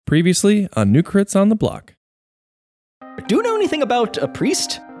Previously on New Crits on the Block. Do you know anything about a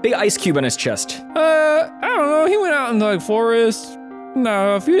priest? Big ice cube on his chest. I don't know. He went out in the forest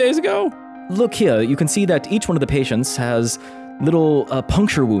a few days ago. Look here, you can see that each one of the patients has little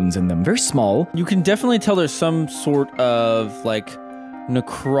puncture wounds in them, very small. You can definitely tell there's some sort of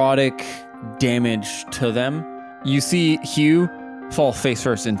necrotic damage to them. You see Hugh fall face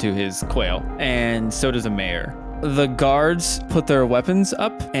first into his quail, and so does a mayor. The guards put their weapons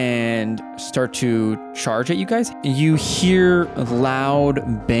up and start to charge at you guys. You hear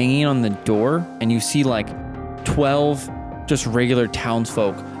loud banging on the door, and you see 12 just regular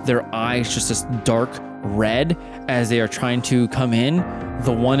townsfolk, their eyes just this dark red as they are trying to come in.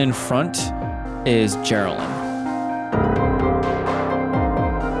 The one in front is Geraldine.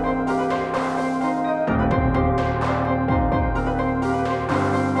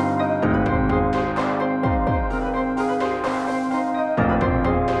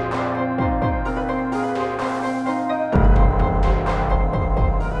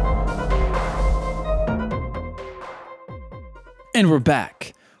 And we're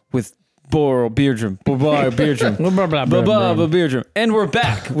back with Boral Beardrum, Bobar Beardrum, Beardrum, and we're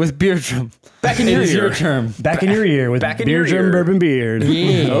back with Beardrum. Back in your ear. Your term. Back in your ear with Beardrum Bourbon Beard.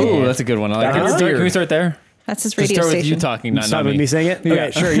 Yeah. Oh, that's a good one. I like it. Can we start there? That's his Just radio start station. with you talking, not Start with me saying it? Yeah.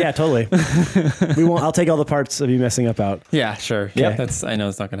 Okay, sure, yeah, totally. We won't. I'll take all the parts of you messing up out. Yeah, sure. Yep. That's. I know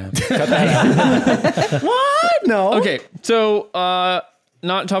it's not gonna happen. What? No. Okay, so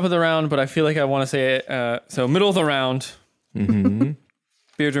not top of the round, but I feel like I want to say it. So middle of the round. Mm-hmm.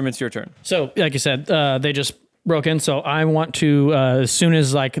 Beardrum, it's your turn. So, like you said, they just broke in. So I want to, as soon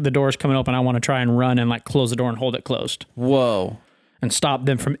as the door's coming open, I want to try and run and close the door and hold it closed Whoa. and stop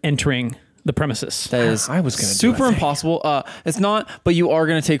them from entering the premises. That is I was gonna do super a thing. impossible. It's not, but you are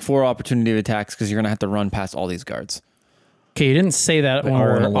going to take 4 opportunity attacks because you're going to have to run past all these guards. Okay, you didn't say that when All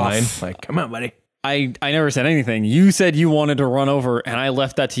we're in a line. off. Come on, buddy. I never said anything. You said you wanted to run over, and I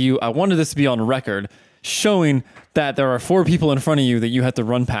left that to you. I wanted this to be on record, showing that there are 4 people in front of you that you have to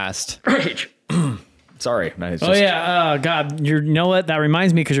run past. Sorry. It's Oh just, yeah, God, you know what? That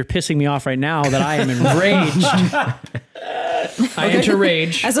reminds me because you're pissing me off right now that I am enraged. I enter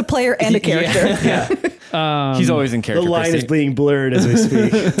rage. As a player and a character. He's always in character. The line is Christy. being blurred as we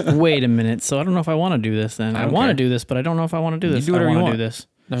speak. Wait a minute. So I don't know if I want to do this. Then I don't want to care. do this, but I don't know if I want to do this. do whatever I you want want. to do this.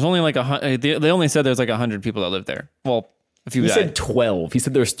 There's only they only said there's 100 people that live there. Well, a few he died. said 12. He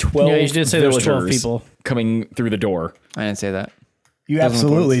said there's 12 Yeah, you did say there was 12 villagers people. coming through the door. I didn't say that. You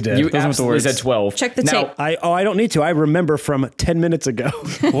absolutely did. You with the absolutely words. said 12. Check the now, tape. I don't need to. I remember from 10 minutes ago.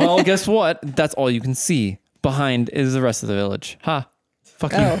 Well, guess what? That's all you can see. Behind is the rest of the village. Ha.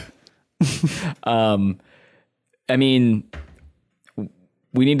 Fuck you. Oh, I mean,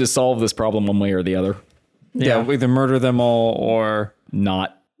 we need to solve this problem one way or the other. Yeah, we either murder them all or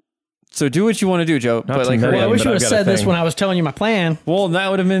Not. So do what you want to do, Joe. Not but to murder Well, I them, wish but you would I've have got a said this thing. when I was telling you my plan. well, that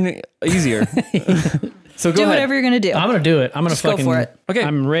would have been easier. So go do ahead. whatever you're going to do. I'm going to do it. I'm going to Just go fucking. for it. Okay.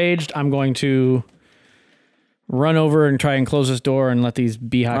 I'm raged. I'm going to run over and try and close this door and let these All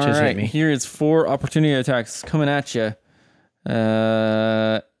biatches right, hit me. here is 4 opportunity attacks coming at you.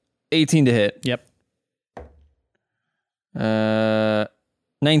 18 to hit. Yep.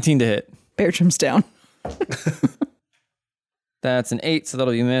 19 to hit. Beardrum's down. That's an 8, so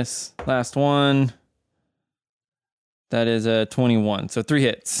that'll be miss. Last one. That is a 21. So 3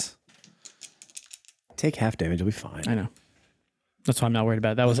 hits. Take half damage. You'll be fine. I know. That's why I'm not worried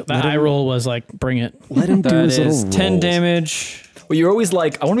about it. That eye roll was bring it. Let him do That his is little 10 rolls. damage. Well, you're always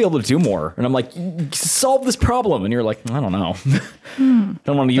like, I want to be able to do more. And I'm like, solve this problem. And you're like, I don't know.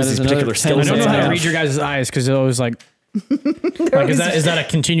 Don't want to use That is these particular another 10 skills. I don't know how to have. read your guys' eyes because they're always is that a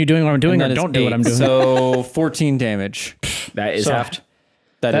continue doing what I'm doing That or is don't do what 8, I'm doing? So 14 damage. That is So- halved.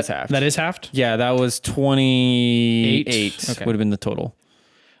 That is half. That is halved? Yeah, that was 28. Okay. Would have been the total.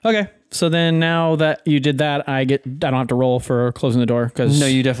 Okay. So then now that you did that, I don't have to roll for closing the door because No,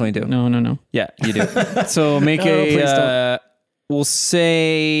 you definitely do. No. Yeah, you do. So make please we'll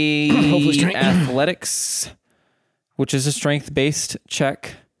say Hopefully strength. athletics, which is a strength-based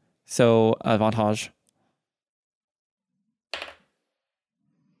check. So advantage.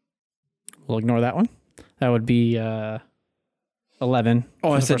 We'll ignore that one. That would be 11. Oh, I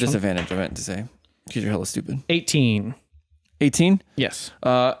for the said first one. disadvantage. I meant to say because you're hella stupid. 18. 18. Yes.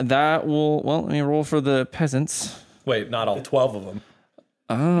 That will. Well, let me roll for the peasants. Wait, not all 12 of them.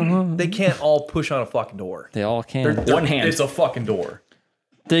 They can't all push on a fucking door. They all can. One hand. It's a fucking door.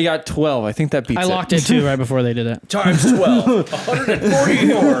 They got 12. I think that beats I it. locked it too right before they did it. Times 12. 140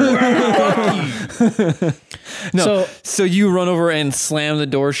 more. No. So- So you run over and slam the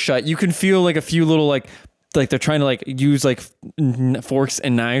door shut. You can feel like a few little like they're trying to like use like forks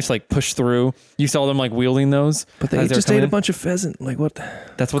and knives to, like push through. You saw them like wielding those, But they as they're just coming ate a in. bunch of pheasant. Like what?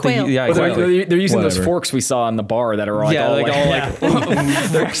 That's what Quail. they. Yeah, But exactly. they're using those Whatever. forks we saw in the bar that are like Yeah, all like all like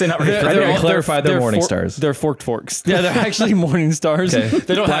they're actually not very They're- friendly. clarify, they're Morning Stars. They're forked forks. Yeah, they're actually morning stars. Okay.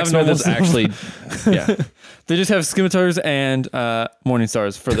 They don't have normal. Blacksmith is actually, yeah, They just have scimitars and morning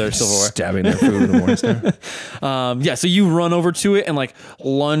stars for their silverware. stabbing their food with a morning star. Yeah, so you run over to it and like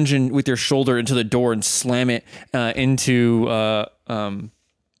lunge in with your shoulder into the door and slam it into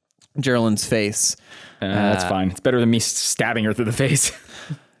Geraldine's face. That's fine. It's better than me stabbing her through the face.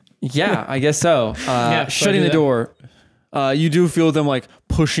 Yeah, I guess so. so Shutting I the do door. You do feel them like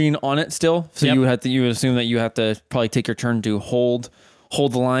pushing on it still. So Yep. you would assume that you have to probably take your turn to hold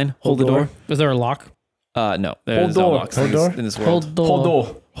the line, hold the door. Is there a lock? No, there's no door. locks Hold in this, door? in this world. Hold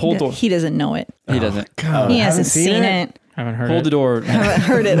door. Hold door. He doesn't know it. He doesn't. He hasn't seen it. Haven't heard Hold it. the door. Haven't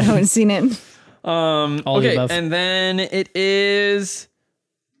heard it. Haven't seen it. All the Okay, above. and then it is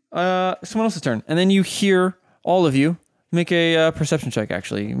someone else's turn, and then you hear all of you make a perception check.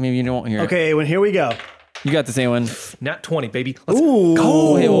 Actually, maybe you won't hear. Okay, well, here we go. it. You got the same one. Nat 20, baby. Let's Ooh.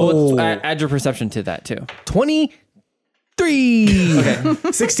 go. Okay, well, add your perception to that too. 23. Okay,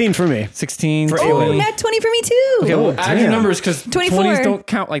 16 for me. 16. For Oh, Aowen. nat 20 for me too. Okay, well, add your damn. numbers because 24. 20s don't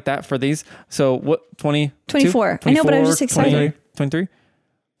count like that for these. So what? 20. 24. I know, but I was just excited. 23.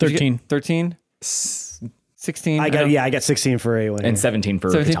 13. 13. 16. I don't- got 16 for A1. And 17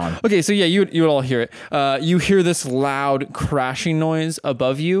 for 17. Catan. Okay, so yeah, you would all hear it. You hear this loud crashing noise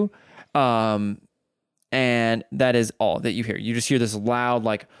above you, and that is all that you hear. You just hear this loud,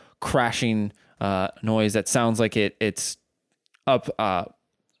 like crashing noise that sounds like it's up,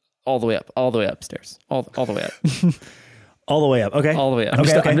 all the way up, all the way upstairs, all the way up, All the way up. Okay. all the way up.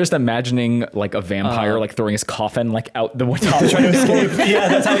 I'm just imagining like a vampire like throwing his coffin like out the top. Trying to escape. Yeah,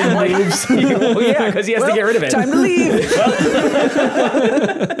 that's how he leaves. Well, yeah, because he has to get rid of it. Time to leave.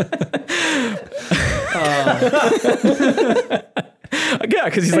 Yeah,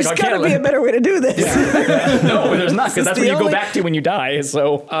 because he's There's like, I got to can't. be a better way to do this. No, there's not, because that's the what you go only- back to when you die.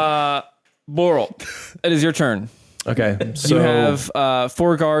 So Boral, it is your turn. Okay, so You have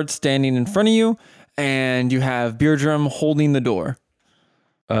 4 guards standing in front of you, and you have Beardrum holding the door.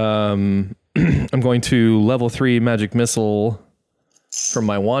 I'm going to level 3 magic missile from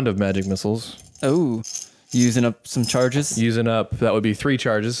my wand of magic missiles, Oh, using up some charges. using up that would be 3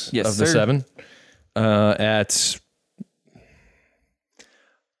 charges Yes, of the sir. 7.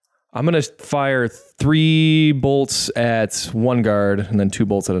 I'm gonna fire 3 bolts at one guard and then 2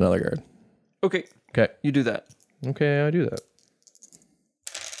 bolts at another guard. Okay, Okay, you do that. okay, I do that.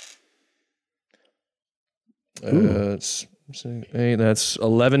 That's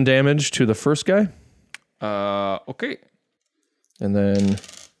 11 damage to the first guy. Okay. And then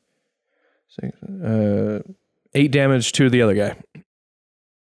 8 damage to the other guy.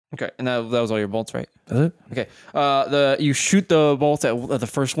 Okay, and that was all your bolts, right? That's it? Okay. You shoot the bolts at the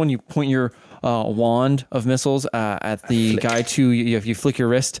first one. You point your wand of missiles at the guy too. You flick your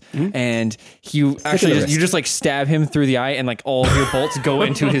wrist, and you actually you just like stab him through the eye, and like all of your bolts go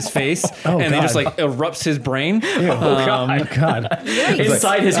into his face, and they just like erupts his brain. God.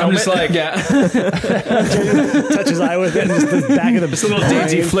 inside his I'm helmet. just like, Yeah. Touch his eye with it and just the back of the just a little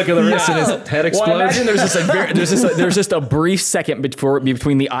dainty flick of the wrist and his head well, I explodes. imagine there's just a brief second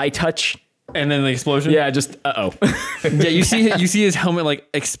between the eye touch. And then the explosion. Yeah, just Yeah, you see his helmet like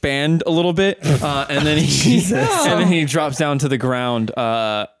expand a little bit, and then he drops down to the ground,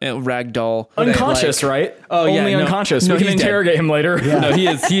 ragdoll, unconscious, right? Oh, yeah, only no. unconscious. No, We can he's dead. interrogate him later. No, he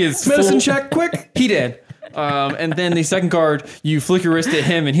is Medicine full- check, quick. He did. And then the second guard, you flick your wrist at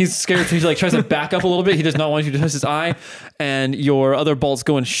him, and he's scared, so he like tries to back up a little bit. He does not want you to touch his eye, and your other bolts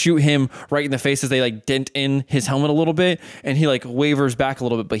go and shoot him right in the face as they like dent in his helmet a little bit, and he like wavers back a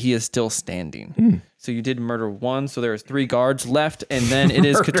little bit, but he is still standing. So you did murder 1, so there's 3 guards left, and then it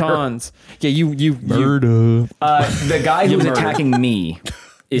is Catan's. Yeah, you murder. The guy who's murdered. attacking me.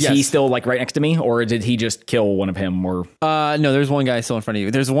 Is he Yes. still like right next to me, or did he just kill one of him? Or No, there's one guy still in front of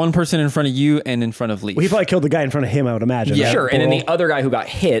you. There's one person in front of you and in front of Lee. He probably killed the guy in front of him, I would imagine. Yeah. right? sure, and then the Boral? other guy who got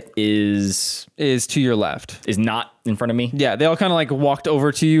hit is Is to your left. not in front of me. Yeah, they all kind of like walked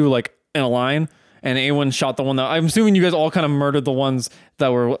over to you like in a line, and A1 shot the one that I'm assuming you guys all kind of murdered the ones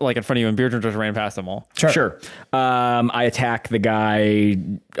that were like in front of you, and Beardrum just ran past them all. Sure. I attack the guy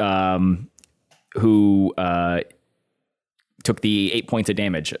who took the 8 points of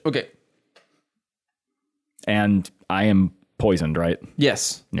damage, Okay. and I am poisoned, right?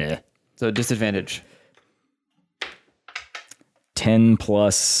 Yes. Yeah. So disadvantage. 10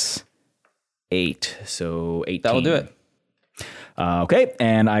 plus 8, so 18. That'll do it. Okay,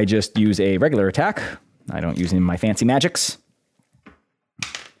 and I just use a regular attack. I don't use any of my fancy magics.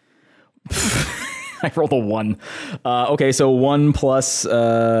 I rolled a 1. Okay, so 1 plus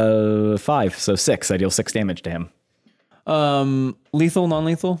 5, so 6. I deal 6 damage to him. Lethal,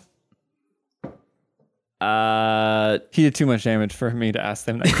 non-lethal? He did too much damage for me to ask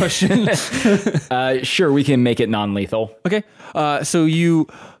them that question. Sure, we can make it non-lethal. Okay, so you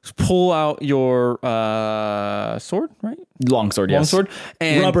pull out your sword, right? Longsword, yes. Longsword.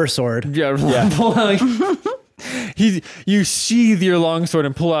 And Rubber sword. Yeah. Pull out, you sheathe your longsword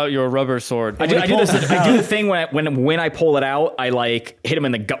and pull out your rubber sword. I do the thing when I pull it out, I like hit him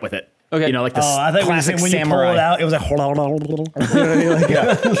in the gut with it. Okay. You know, like this I thought classic when samurai. you pull it out, it was like, you know what I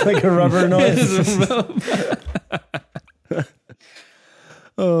mean? Like, like a rubber noise.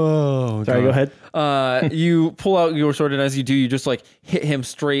 Oh, Sorry, go ahead. You pull out your sword, and as you do, you just like hit him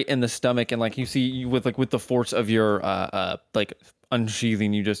straight in the stomach, and like you see with the force of your like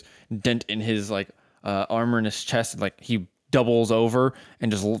unsheathing, you just dent in his like armor in his chest, and like he doubles over and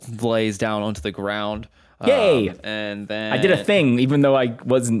just lays down onto the ground. Yay! And then I did a thing, even though I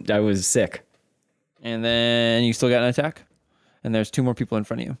was sick. And then you still got an attack, and there's 2 more people in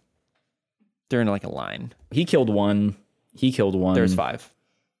front of you. They're in like a line. He killed one. He killed one. There's 5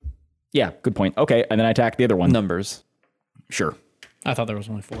 Yeah, good point. Okay, and then I attack the other one. numbers. Sure. I thought there was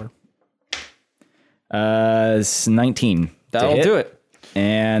only 4. It's 19. That'll do it.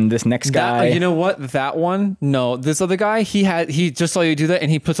 And this next guy, You know what? That one? No. This other guy, he just saw you do that,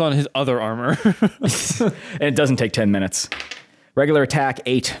 and he puts on his other armor. and it doesn't take 10 minutes. Regular attack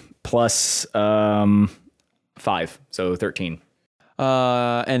 8 plus 5, so 13.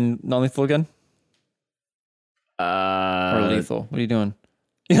 And non-lethal again? Or lethal? What are you doing?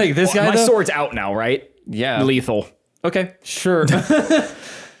 Like this guy? My though? sword's out now, right? Yeah. Lethal. Okay. Sure.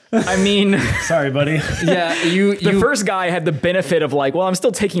 I mean, Sorry, buddy. Yeah. the first guy had the benefit of like, well, I'm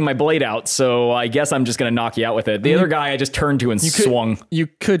still taking my blade out, so I guess I'm just gonna knock you out with it. The other guy I just turned to and swung. You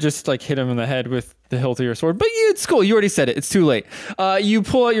could just like hit him in the head with the hilt of your sword, but it's cool. You already said it. It's too late. You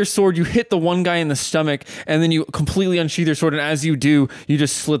pull out your sword, you hit the one guy in the stomach, and then you completely unsheath your sword. And as you do, you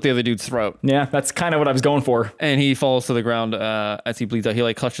just slit the other dude's throat, Yeah, that's kind of what I was going for. and he falls to the ground as he bleeds out. He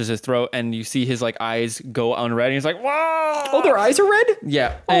like clutches his throat, and you see his like eyes go on red. And he's like, "Whoa!" Oh, their eyes are red?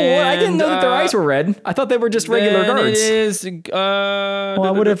 Yeah. Oh, I didn't know that their eyes were red. I thought they were just regular Then guards. It is. Well,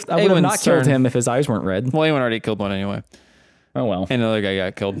 I would have not killed him if his eyes weren't red. Well, Awen already killed one anyway, Oh well. and another guy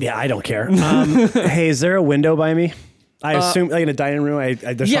got killed. Yeah, I don't care. Hey, is there a window by me? I assume like in a dining room.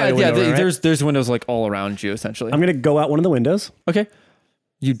 There's Yeah, probably a window, right? there's windows like all around you essentially. I'm gonna go out one of the windows. Okay,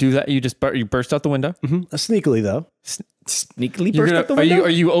 you do that. You just you burst out the window. Sneakily though. Sneakily You're burst gonna, out the are window?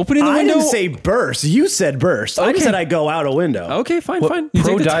 you opening the I window? didn't say burst. You said burst. I just said I go out a window. Okay, fine. You Pro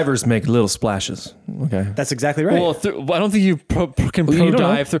take the divers make little splashes. Okay. That's exactly right. Well, I don't think you can pro you don't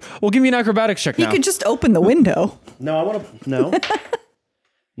dive through. Well, give me an acrobatics check You now. could just open the window. no, I want to. No.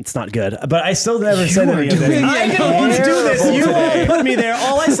 It's not good, but I still never said any of this. I didn't want to do this. You all put me there.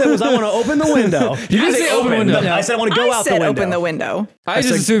 All I said was I want to open the window. You didn't say open window. I said I want to go I out the said window. open the window. I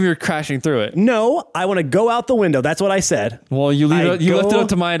just assume you're crashing through it. No, I want to go out the window. That's what I said. Well, you I left it go up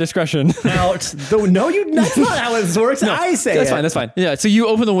to my discretion. Out the no, you. That's not how this works. I say That's it. fine. That's fine. Yeah. So you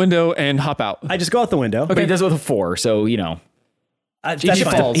open the window and hop out. I just go out the window. But he does it with a 4, so you know. That's He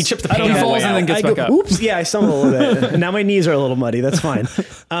fine. falls. He chips the He paint falls way and then out. gets I go, back up. oops, yeah, I stumbled a little bit. Now my knees are a little muddy. That's fine.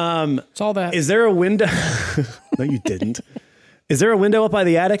 It's all that. Is there a window? No, you didn't. Is there a window up by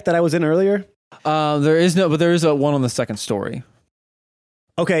the attic that I was in earlier? There is no, but there is a one on the second story.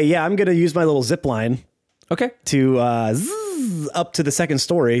 Okay, yeah, I'm gonna use my little zip line Okay. to zzz up to the second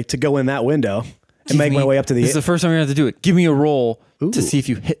story to go in that window and make my way up to the. This is the first time you're gonna have to do it. Give me a roll Ooh. to see if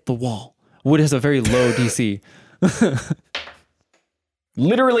you hit the wall. Wood has a very low DC.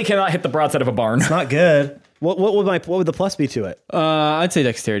 Literally cannot hit the broadside of a barn. Not good. What would the plus be to it? I'd say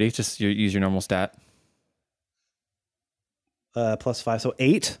dexterity. Just use your normal stat. +5, so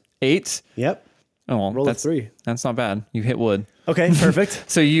 8. 8. Yep. Oh, well, Roll a that's 3. That's not bad. You hit wood. Okay, perfect.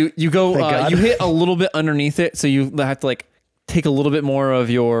 So you go. Thank God. You hit a little bit underneath it. So you have to like take a little bit more of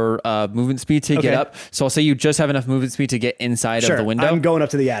your movement speed to get Okay. up. So I'll say you just have enough movement speed to get inside Sure. of the window. I'm going up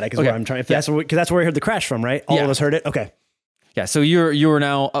to the attic. Is Okay. where I'm trying. Because that's where I heard the crash from, right? All Yeah. of us heard it. Okay. Yeah, so you're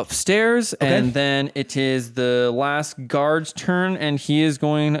now upstairs, and then it is the last guard's turn, and he is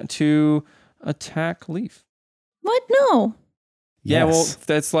going to attack Leaf. What? No. Yeah, well, Yes.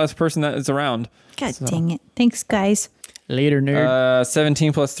 that's the last person that is around. God dang it. Thanks, guys. Later, nerd.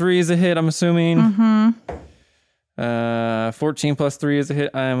 17 plus 3 is a hit, I'm assuming. 14 plus 3 is a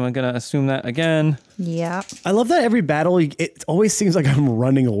hit. I'm going to assume that again. Yeah. I love that every battle, it always seems like I'm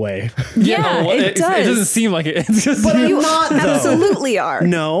running away. Yeah, it does. It doesn't seem like it. It's just But You I'm not, though. absolutely are.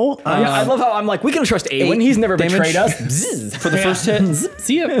 No. I love how I'm like, we can trust Awen. He's never damage. betrayed us. for the first hit.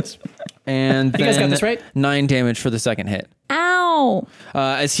 See ya. And You guys got then this right? 9 damage for the second hit. Ow.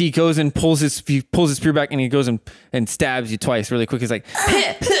 As he goes and pulls his spear back, and he goes and stabs you twice really quick. He's like,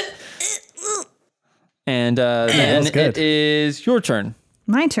 and then was good. it is your turn.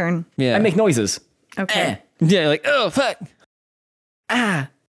 My turn. Yeah, I make noises. Okay. yeah, like oh fuck.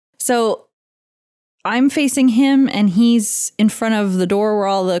 So I'm facing him and he's in front of the door where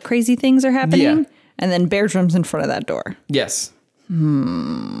all the crazy things are happening. Yeah. And then Beardrum's in front of that door. Yes,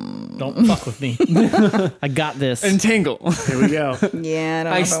 Don't fuck with me. I got this. entangle, Here we go. Yeah, I don't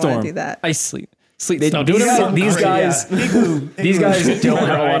know ice if I storm, want to do that. ice sleep, sleep. No, do it. These guys don't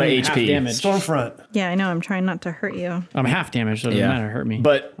have a lot of Half HP. damage. Stormfront. Yeah, I know. I'm trying not to hurt you. I'm half damage, so it doesn't matter. Hurt me.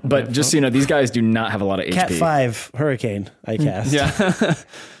 But just so you know, these guys do not have a lot of HP. Cat 5 Hurricane I cast. Yeah,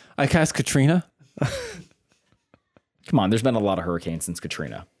 I cast Katrina. Come on, there's been a lot of hurricanes since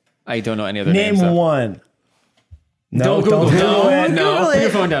Katrina. I don't know any other Name names. though. one. No, Don't Google. Google No, it. no. Google Put your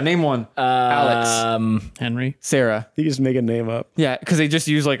it. phone down. Name one. Alex, Henry. Sarah. You just make a name up. Yeah, because they just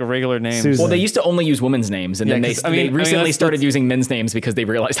use like a regular name. Susan. Well, they used to only use women's names, and then Yeah, they 'cause, I mean, recently that's- started using men's names because they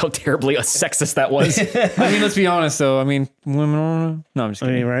realized how terribly sexist that was. I mean, let's be honest though. I mean, women. No, I'm just I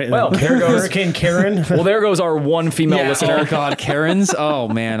kidding. mean, right? Well, there goes- Hurricane Karen. Well, there goes our one female Yeah, listener. oh God, Karens. Oh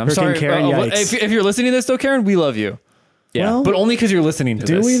man, I'm Hurricane sorry. Karen, yikes. If you're listening to this though, Karen, we love you. Yeah. Well, But only because you're listening to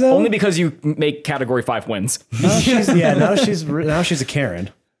do this. we though? Only because you make category 5 wins. now she's a Karen.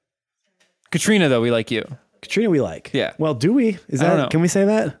 Katrina though, we like you. Katrina we like. Yeah. Well, do we? Is I don't that know. can we say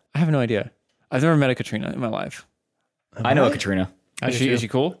that? I have no idea. I've never met a Katrina in my life. I know a Katrina. Is she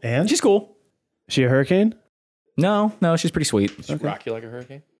cool? And She's cool. is she a hurricane? No, she's pretty sweet. Rock you like a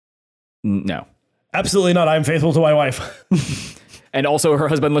hurricane. No. Absolutely not. I'm faithful to my wife. And also her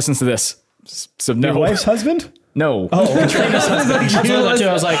husband listens to this. So no. Your wife's husband? No. I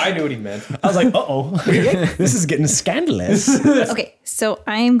was like, I knew what he meant. I was like, uh-oh. This is getting scandalous. Okay, so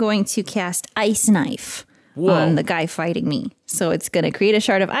I am going to cast Ice Knife on the guy fighting me. So it's going to create a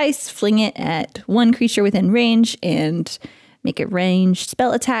shard of ice, fling it at one creature within range, and make it ranged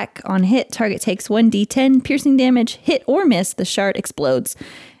spell attack. On hit, target takes 1d10 piercing damage. Hit or miss, the shard explodes.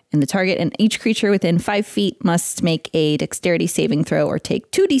 And the target and each creature within 5 feet must make a dexterity saving throw or take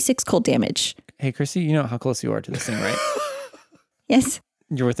 2d6 cold damage. Hey, Christy, you know how close you are to this thing, right? Yes,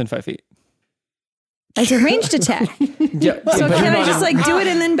 You're within 5 feet. it's a ranged attack. Yeah. So can I just like do it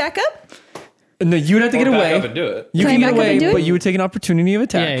and then back up? No, you'd have to get Back away. up and do it. You Can I can get back up away, and do it? but you would take an opportunity of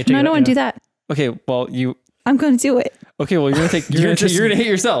attack. No, I don't want to do that. Okay, well, I'm going to do it. Okay, well, you're gonna take. You're gonna hit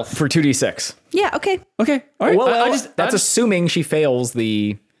yourself. For 2d6. Yeah, okay. Okay, all right. Well, I that's assuming she fails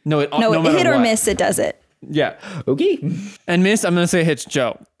the... no. No, matter hit or what. miss, it does it. Yeah, Okay. and miss. I'm gonna say it hits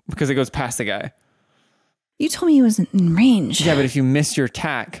Joe because it goes past the guy. You told me he wasn't in range. Yeah, but if you miss your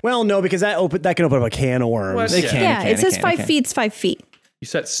attack, Well, no, because that can open up a can of worms. It can, Yeah, it it says can, 5 feet's 5 feet. You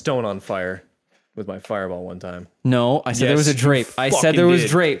set stone on fire with my fireball one time. No, I said there was a Yes, drape. you I said fucking there was did.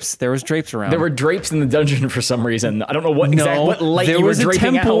 drapes. There was drapes around. There were drapes in the dungeon for some reason. I don't know what what light there you were was a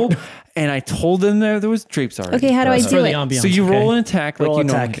draping temple, out. and I told them there was drapes already. Okay, how do I do for the it? ambiance. So you okay? roll an attack like Roll you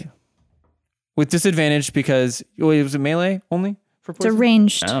attack. normally do. With disadvantage because wait, was it melee only for It's a poison?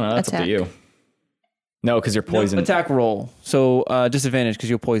 ranged I don't know. That's attack. up to you. No, because you're No, poisoned. attack roll. So disadvantage because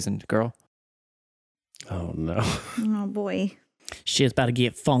you're poisoned, girl. Oh no. Oh boy. Shit's about to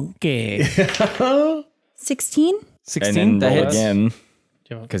get funky. 16? 16. and then that roll hits. again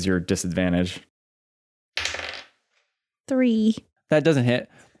because you're disadvantaged. 3. That doesn't hit.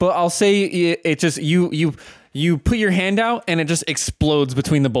 But I'll say it just you put your hand out and it just explodes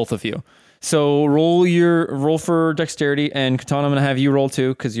between the both of you. So roll for dexterity, and Katana, I'm gonna have you roll too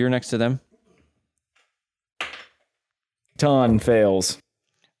because you're next to them. Ton fails.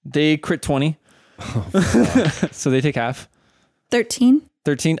 They crit 20, so they take half. 13.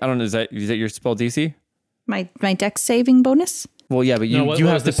 13. I don't know. Is that your spell DC? My dex saving bonus? Well, yeah, but you No, what you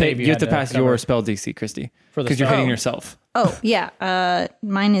was have the to pay, save you you have had to to pass cover? your spell DC, Christy, For the because you're spell. hitting yourself. Oh, yeah.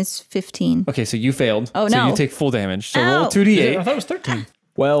 Mine is 15. Okay, so you failed. Oh, So no. you take full damage. So Ow. roll I 2d8 thought it was 13.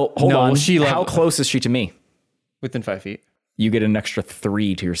 Well, hold No, on. she How level- close is she to me? within 5 feet. You get an extra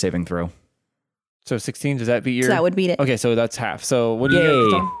 3 to your saving throw. So 16. Does that beat your? So that would beat it. Okay, so that's half. So what do you Yay.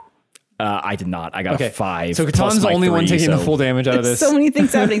 get? Katan? I did not. I got Okay, a 5. So plus Katan's the my only one 3, taking the so- full damage out of this. So many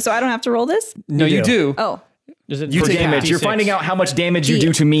things happening, so I don't have to roll this? No, you do. Oh, Is it You For take damage, half. you're finding out how much damage you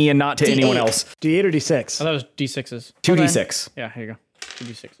do to me and not to D8. anyone else. D8 or I D6? thought it was D6s. 2d6. Yeah, here you go. 2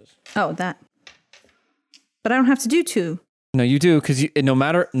 D6s. oh, that. But I don't have to do 2. No, you do, because no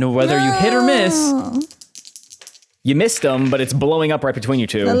matter whether you hit or miss. You missed them, but it's blowing up right between you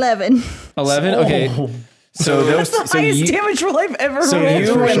two. 11. 11? Okay. So That's the highest damage roll I've ever So rolled.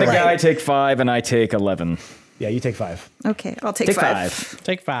 you for and the it. guy take 5, and I take 11. Yeah, you take 5. Okay, I'll take Take 5. 5.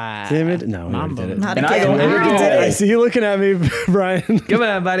 Take 5. Damn it. No, we already did it. Not And I again. go over Not to again. I see you looking at me, Brian. Come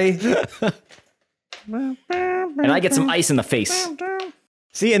on, buddy. And I get some ice in the face.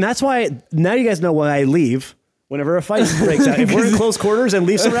 See, and that's why now you guys know why I leave whenever a fight breaks out. If we're in close quarters and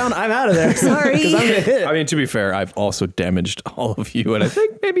Leaf's around, I'm out of there. Sorry. Because I'm going to hit. I mean, to be fair, I've also damaged all of you, and I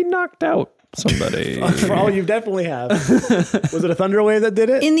think maybe knocked out somebody. For all you definitely have. Was it a thunder wave that did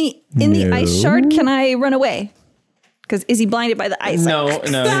it? In the ice shard, can I run away? Because is he blinded by the ice? No,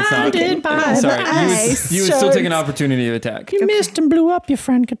 it's not. Blinded by Sorry, the you ice would still take an shards. opportunity to attack. You missed and blew up your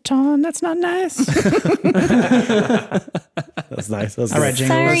friend Catan. That's not nice. That's nice. That was All right, good.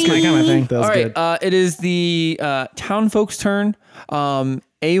 Jingle. Sorry. That's kind of my thing. That was All good. right, it is the town folks' turn.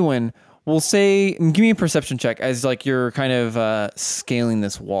 Awen, we'll say, give me a perception check as like you're kind of scaling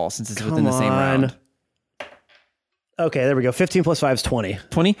this wall since it's within the same on. round. Okay, there we go. 15 plus 5 is 20.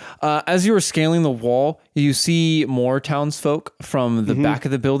 20. As you are scaling the wall, you see more townsfolk from the back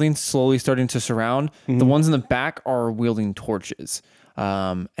of the building slowly starting to surround. The ones in the back are wielding torches.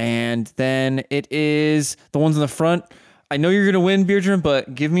 And then it is the ones in the front. I know you're going to win, Beardrum,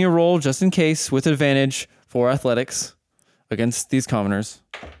 but give me a roll just in case with advantage for athletics against these commoners.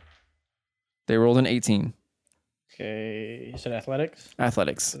 They rolled an 18. Okay, you said athletics?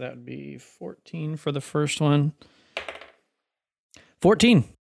 Athletics. So that would be 14 for the first one. 14.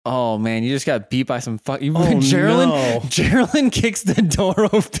 Oh man, you just got beat by some fuck. You Oh, Geraldine, no. Geraldine kicks the door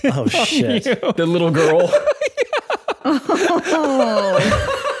open. Oh, shit. The little girl.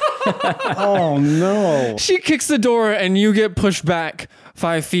 Oh, no. She kicks the door and you get pushed back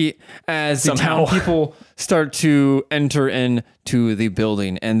 5 feet as the Somehow. town people start to enter into the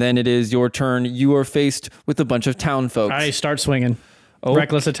building. And then it is your turn. You are faced with a bunch of town folks. I start swinging.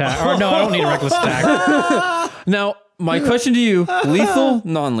 Reckless attack. Or no, I don't need a reckless attack. Now, my question to you, lethal,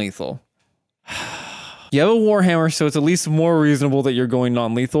 non-lethal? You have a Warhammer, so it's at least more reasonable that you're going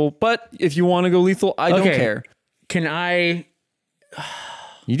non-lethal. But if you want to go lethal, I don't Okay. care. Can I...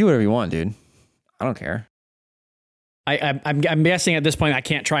 You do whatever you want, dude. I don't care. I'm guessing at this point I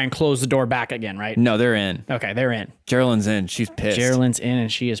can't try and close the door back again, right? No, they're in. Okay, they're in. Geraldine's in. She's pissed. Geraldine's in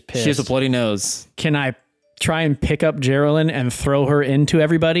and she is pissed. She has a bloody nose. Can I try and pick up Geraldine and throw her into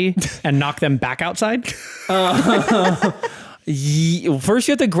everybody and knock them back outside? First,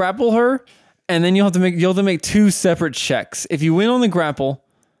 you have to grapple her, and then you'll have to make 2 separate checks. If you win on the grapple,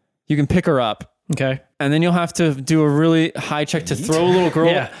 you can pick her up, Okay. and then you'll have to do a really high check to throw a little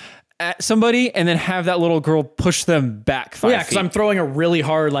girl Yeah. at somebody, and then have that little girl push them back 5 Yeah, feet. because I'm throwing her really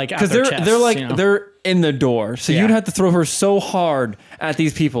hard, like Because because they're like you know? they're in the door, so Yeah. you'd have to throw her so hard at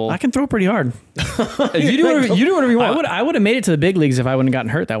these people. I can throw pretty hard. You do whatever you want. I would have made it to the big leagues if I wouldn't gotten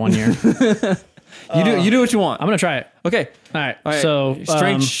hurt that one year. You do what you want. I'm gonna try it. Okay. All right. All right. So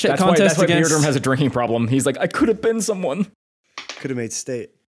Strength That's why contest Beardrum against. has a drinking problem. He's like, I could have been someone. Could have made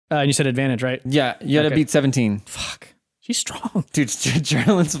state. and you said advantage, right? Yeah, you got to Okay. beat 17. Fuck. She's strong. Dude,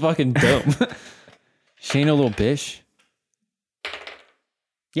 Geraldine's fucking dope. She ain't no little bitch.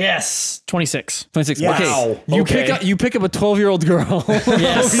 Yes. 26. 26. Yes. Okay. Wow. You pick up a 12-year-old girl.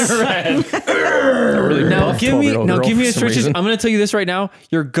 Yes. really Now give me 12-year-old girl give me for a some stretch. reason. I'm gonna tell you this right now.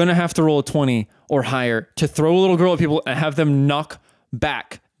 You're gonna have to roll a 20 or higher to throw a little girl at people and have them knock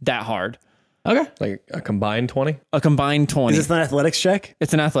back that hard. Okay. Like a combined 20? A combined 20. Is this an athletics check?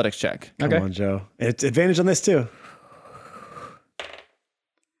 It's an athletics check. Come on, Joe. It's advantage on this, too.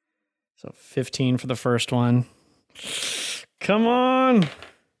 So 15 for the first one. Come on.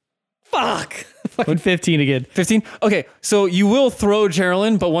 Fuck. Fucking 15 again. 15. Okay, so you will throw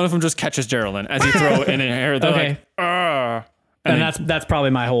Geraldine, but one of them just catches Geraldine as you throw it in the air. They're Okay. like, "Argh." And that's probably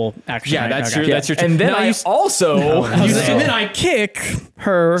my whole action. Yeah, right? that's Okay. your that's your. And then Now I you also... And then I kick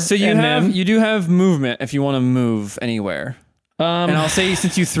her. So you and have then, you do have movement if you want to move anywhere. And I'll say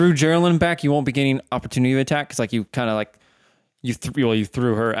since you threw Geraldine back, you won't be getting opportunity to attack because like you kind of like you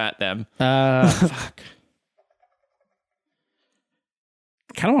threw her at them. fuck.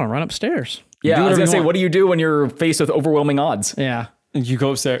 Kind of want to run upstairs. Yeah, I was whatever going you to say, want. what do you do when you're faced with overwhelming odds? Yeah. You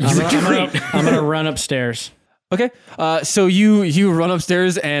go upstairs. I'm gonna run upstairs. Okay. So you run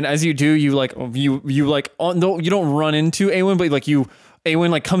upstairs, and as you do, you don't run into Awen, but like Awen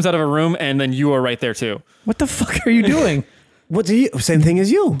like comes out of a room, and then you are right there too. What the fuck are you doing? What do you? Same thing as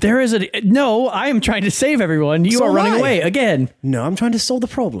you. There is no. I am trying to save everyone. You So are am running I. away again. No, I'm trying to solve the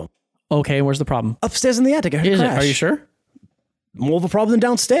problem. Okay, where's the problem? Upstairs in the attic, I heard a Is it? crash. Are you sure? More of a problem than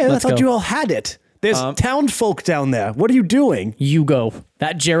downstairs. Let's I thought go. you all had it. There's town folk down there. What are you doing? You go.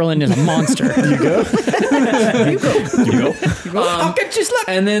 That Geraldine is a monster.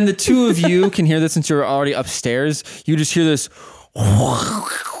 And then the two of you can hear this since you're already upstairs. You just hear this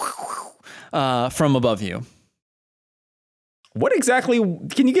from above you. What exactly?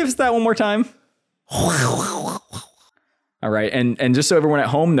 Can you give us that one more time? All right, and just so everyone at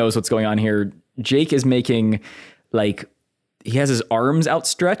home knows what's going on here, Jake is making like he has his arms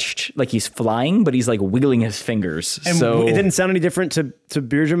outstretched like he's flying, but he's like wiggling his fingers. And so it didn't sound any different to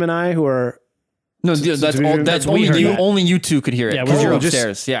Beardrum and I, who are No, that's we all. heard That's that? only We heard you. that. Only you two could hear it Yeah, because you're just-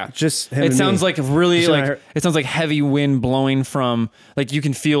 upstairs. Yeah, just him It and sounds me. like really Just like I heard- it sounds like heavy wind blowing from like you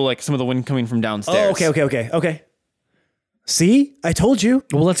can feel like some of the wind coming from downstairs. Oh, okay. See, I told you.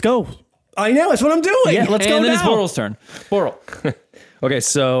 Well, let's go. I know. That's what I'm doing. Yeah, let's go And then now. it's Boral's turn. Boral, Okay,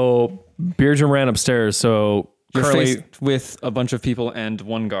 so Beardrum ran upstairs. So you're currently, faced with a bunch of people and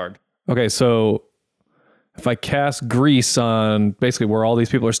one guard. okay, so if I cast grease on basically where all these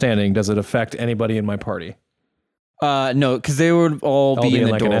people are standing, does it affect anybody in my party? No, because they would all be in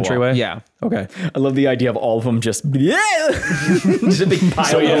the like door an wall. entryway. Yeah. Okay. I love the idea of all of them just just a big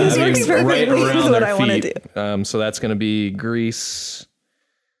pile of This I mean, works perfectly. This is what I want to do. So that's going to be grease.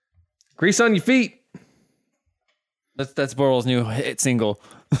 Grease on your feet. That's Boral's new hit single.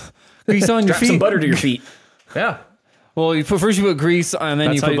 Grease on your Drop feet. some butter to your feet. Yeah. Well, first you put grease and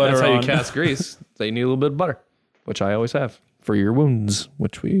then you put butter that's how on. you cast grease. So you need a little bit of butter, which I always have for your wounds,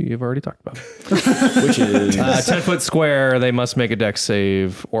 which we have already talked about. Which is 10 foot square, they must make a dex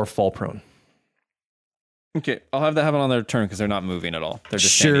save or fall prone. Okay, I'll have that happen on their turn because they're not moving at all. They're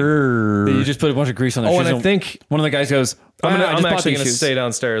just standing. Sure. You just put a bunch of grease on their Oh, shoes. and I think one of the guys goes, I'm I just bought actually these going to shoes." stay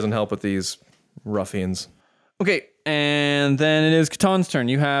downstairs and help with these ruffians. Okay, and then it is Katan's turn.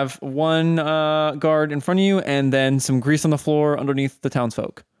 You have one guard in front of you and then some grease on the floor underneath the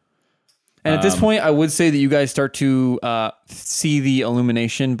townsfolk. And at this point, I would say that you guys start to see the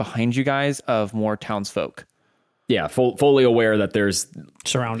illumination behind you guys of more townsfolk. yeah, fully aware that there's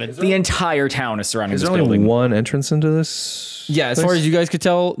Surrounded. the entire town is surrounding Is this there only building. one entrance into this? Yeah, as far as you guys could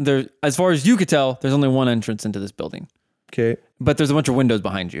tell, there's only one entrance into this building. Okay. But there's a bunch of windows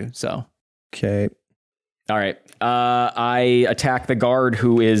behind you, so. Okay. All right, I attack the guard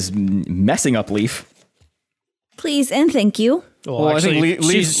who is messing up Leaf. Please and thank you. Well, I think actually,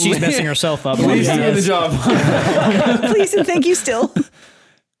 Leaf's- she's messing herself up. Leaf's doing the job. Please and thank you still.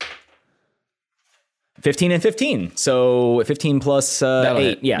 15 and 15, so 15 plus 8.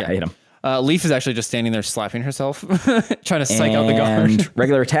 hit. Yeah, Yeah. I hit him. Leaf is actually just standing there slapping herself, trying to psych out the guard. And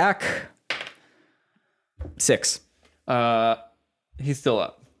regular attack, 6. He's still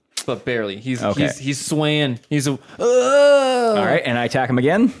up, but barely. He's Okay. he's swaying. He's a. All right, and I attack him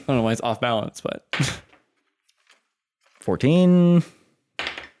again. I don't know why it's off balance, but 14,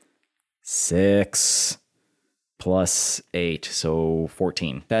 6 plus 8, so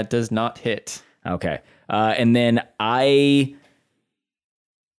 14. that does not hit. Okay. And then I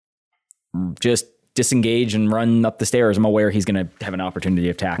just disengage and run up the stairs. I'm aware he's going to have an opportunity to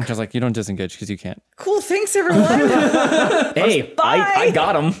attack. Because like you don't disengage because you can't. Cool. Thanks, everyone. Hey, I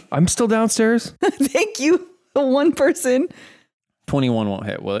got him. I'm still downstairs. Thank you. The one person. 21 won't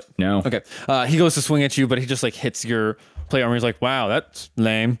hit, will it? No. Okay. He goes to swing at you, but he just like hits your plate armor. He's like, "Wow, that's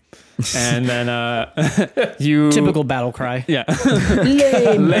lame." And then you Typical battle cry. yeah.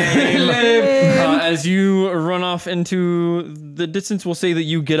 Lame. As you run off into the distance, we'll say that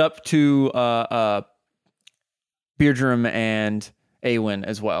you get up to Beardrum and Awen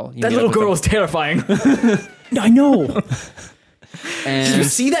as well. You That get little up with girl was terrifying. I know. them. Did you And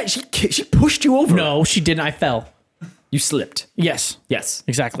see that? She pushed you over. No, she didn't. I fell. You slipped. Yes, Yes.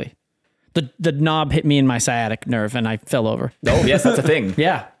 exactly. The knob hit me in my sciatic nerve and I fell over. Oh, yes, that's a thing.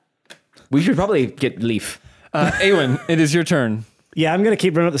 Yeah. We should probably get Leaf. Awen, it is your turn. Yeah, I'm gonna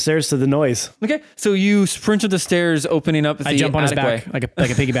keep running up the stairs to the noise. Okay, so you sprint up the stairs, opening up the I jump on his attic back way.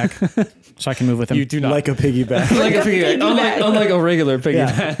 like a piggyback so I can move with him. You do not. Like a piggyback. Like a piggyback. Unlike a regular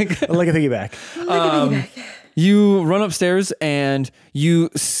piggyback. Like a piggyback. You run upstairs and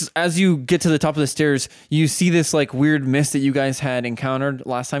as you get to the top of the stairs, you see this like weird mist that you guys had encountered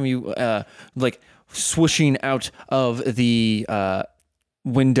last time. You like swooshing out of the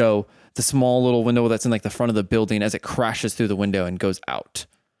window, the small little window that's in like the front of the building as it crashes through the window and goes out.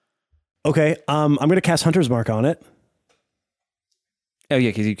 Okay, I'm gonna cast Hunter's Mark on it. Oh yeah,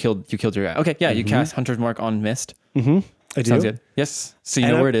 because you killed your guy. Okay, yeah, you cast Hunter's Mark on mist. I do. Sounds good. Yes, so you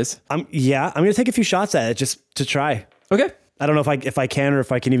And know where it is. I'm gonna take a few shots at it just to try. Okay, I don't know if I can or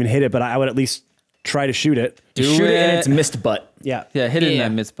if I can even hit it, but I would at least try to shoot it. Shoot it in its missed butt. Yeah. yeah, hit it in Yeah.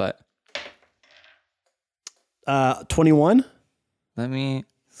 that mist butt. 21. Let me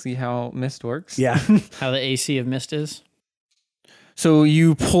See how mist works? Yeah. How the AC of mist is. So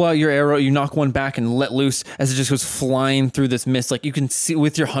you pull out your arrow, you knock one back and let loose as it just goes flying through this mist. Like you can see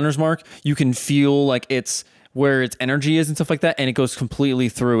with your hunter's mark, you can feel like it's where its energy is and stuff like that. And it goes completely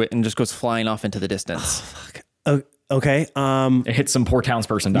through it and just goes flying off into the distance. Okay. It hits some poor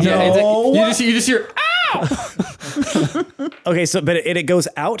townsperson down Yeah, there. you just hear, ow! Okay. So, but it goes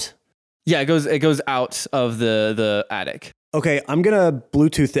out. Yeah, it goes out of the attic. Okay. I'm going to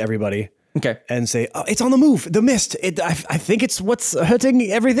Bluetooth to everybody Okay. and say, oh, it's on the move. The mist. I think it's what's hurting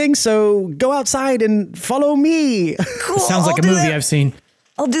everything. So go outside and follow me. Cool. Sounds like a movie I've seen.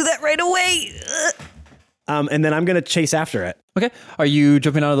 I'll do that right away. And then I'm going to chase after it. Okay. Are you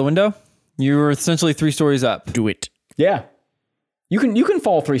jumping out of the window? You're essentially 3 stories up. Do it. Yeah. You can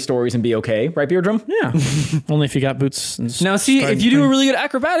fall 3 stories and be okay, right, Beardrum? Yeah. Only if you got boots. And Now, see, starting if you do a point. really good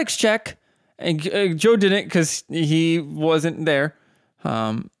acrobatics check, and Joe didn't because he wasn't there,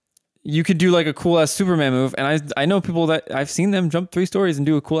 you could do like a cool ass Superman move. And I know people that I've seen them jump 3 stories and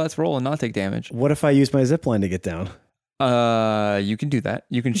do a cool ass roll and not take damage. What if I use my zip line to get down? You can do that.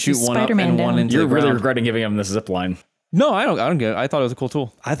 You can shoot just one up Spider-Man and one down. into You're the really ground. regretting giving him this zip line. No, I don't get it. I thought it was a cool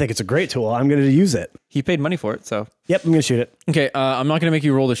tool. I think it's a great tool. I'm going to use it. He paid money for it, so. Yep. I'm going to shoot it. Okay, I'm not going to make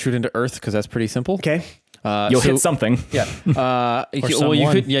you roll to shoot into Earth because that's pretty simple. Okay. You'll hit something. Yeah. Well, you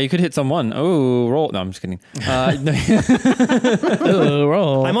someone. could. Yeah, you could hit someone. Oh, roll. No, I'm just kidding.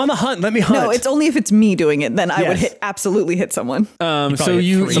 roll. I'm on the hunt. Let me hunt. No, it's only if it's me doing it. Then I would Yes. absolutely hit someone. So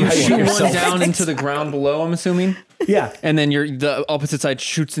you Somehow you shoot one yourself. down into the ground below. I'm assuming, yeah. and then the opposite side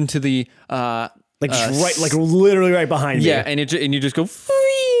shoots into the Like literally right behind yeah, me. and you just go.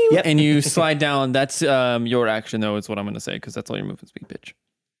 Yep. And you slide down. That's your action, though, is what I'm going to say, because that's all your movement speed, bitch.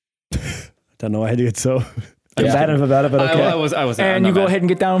 Don't know why I do it so combative about it, but okay. I was. I'm And not you go mad. ahead and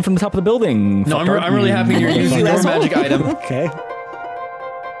get down from the top of the building. No, fucker. I'm really happy you're using You your asshole. magic item. Okay.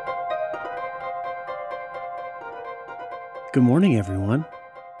 Good morning, everyone.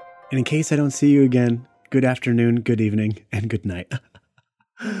 And in case I don't see you again, good afternoon, good evening, and good night.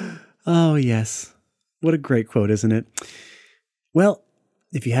 Oh, yes. What a great quote, isn't it? Well,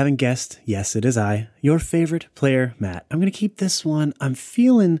 if you haven't guessed, yes, it is I, your favorite player, Matt. I'm going to keep this one. I'm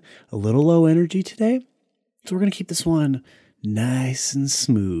feeling a little low energy today, so we're going to keep this one nice and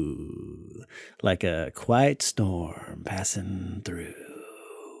smooth, like a quiet storm passing through.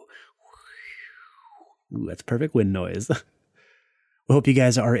 Ooh, that's perfect wind noise. I hope you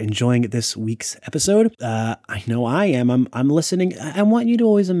guys are enjoying this week's episode. I know I am. I'm listening. I want you to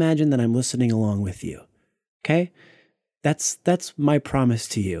always imagine that I'm listening along with you. Okay? That's my promise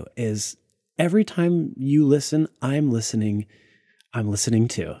to you, is every time you listen, I'm listening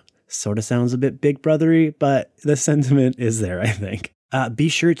too. Sort of sounds a bit big brothery, but the sentiment is there, I think. Be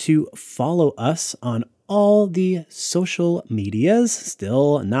sure to follow us on all the social medias,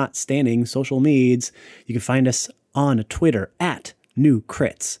 still not standing social meds. You can find us on Twitter at New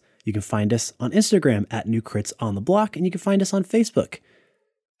Crits. You can find us on Instagram at New Crits on the Block, and you can find us on Facebook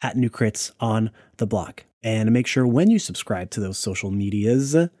at New Crits on the Block. And make sure when you subscribe to those social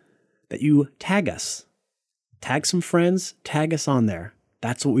medias that you tag us. Tag some friends, tag us on there.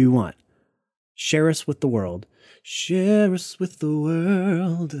 That's what we want. Share us with the world. Share us with the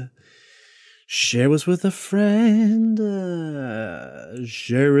world. Share us with a friend.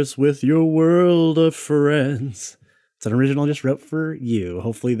 Share us with your world of friends. It's an original I just wrote for you.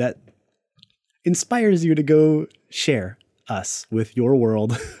 Hopefully that inspires you to go share us with your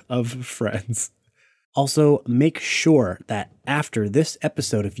world of friends. Also, make sure that after this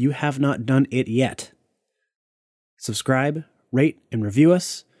episode, if you have not done it yet, subscribe, rate, and review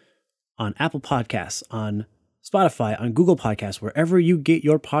us on Apple Podcasts, on Spotify, on Google Podcasts, wherever you get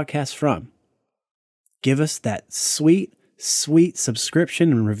your podcasts from. Give us that sweet, sweet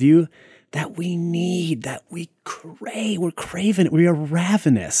subscription and review that we need, that we crave. We're craving it. We are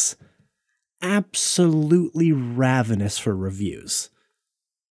ravenous. Absolutely ravenous for reviews.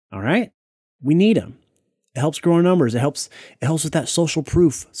 All right? We need them. It helps grow our numbers. It helps with that social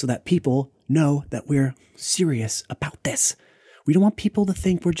proof so that people know that we're serious about this. We don't want people to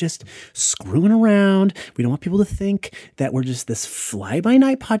think we're just screwing around. We don't want people to think that we're just this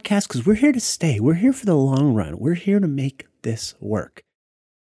fly-by-night podcast, because we're here to stay. We're here for the long run. We're here to make this work.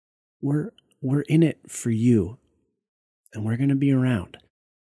 We're in it for you, and we're going to be around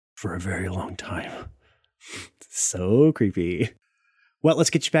for a very long time. So creepy. Well, let's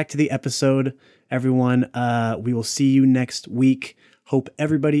get you back to the episode, everyone. We will see you next week. Hope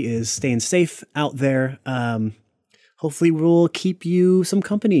everybody is staying safe out there. Hopefully we'll keep you some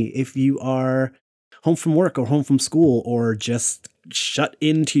company if you are home from work or home from school or just shut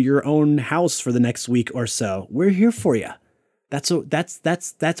into your own house for the next week or so. We're here for you.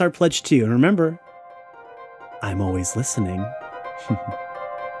 That's our pledge to you. And remember, I'm always listening.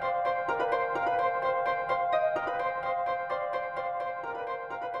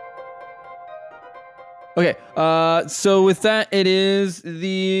 Okay, so with that, it is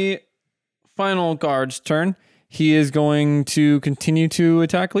the final guard's turn. He is going to continue to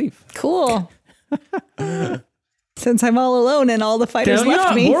attack Leaf. Cool. Since I'm all alone and all the fighters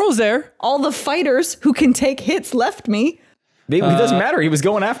left me, Boral's there. all the fighters who can take hits left me. It doesn't matter. He was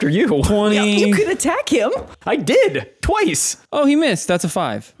going after you. 20. You could attack him. I did twice. Oh, he missed. That's a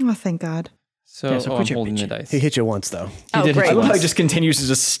 5. Oh, thank God. So, I'm holding the dice. He hit you once, though. Oh, did hit great. I love how he just continues to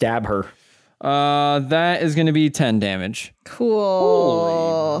just stab her. That is going to be 10 damage.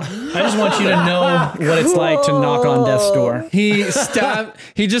 Cool. I just want you to know what it's like to knock on death's door. He stabbed.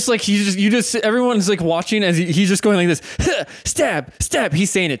 Everyone's like watching as he's just going like this. Stab, stab. He's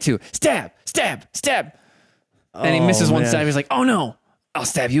saying it too. Stab, stab, stab. And he misses one stab. He's like, oh no, I'll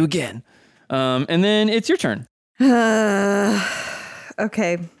stab you again. And then it's your turn.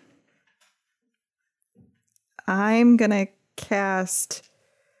 Okay. I'm going to cast.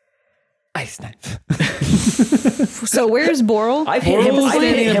 Ice knife. So where's Boral? I've hit him. Boral's I've hit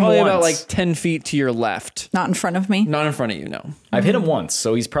standing him probably once. about like 10 feet to your left. Not in front of me. Not in front of you, no. I've hit him once,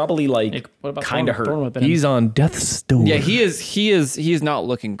 so he's probably like What about kind of hurt. Thorn whipping him? He's on death's door. Yeah, he is not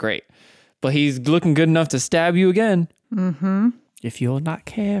looking great. But he's looking good enough to stab you again. If you're not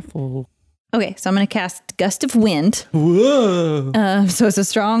careful. Okay, so I'm going to cast Gust of Wind. Whoa. So it's a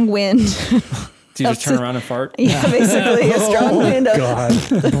strong wind. Do you just turn around and fart? Yeah, basically a strong wind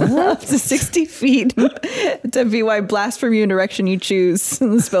up to 60 feet to VY blast from you in direction you choose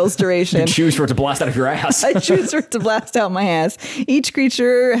in the spell's duration. Choose for it to blast out of your ass. I choose for it to blast out my ass. Each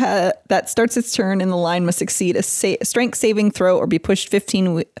creature that starts its turn in the line must succeed a strength saving throw or be pushed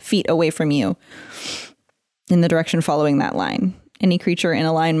 15 feet away from you in the direction following that line. Any creature in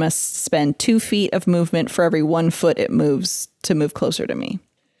a line must spend 2 feet of movement for every 1 foot it moves to move closer to me.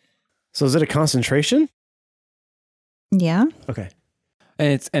 So is it a concentration? Yeah. Okay.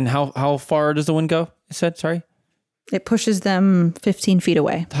 And how far does the wind go? You said, sorry? It pushes them 15 feet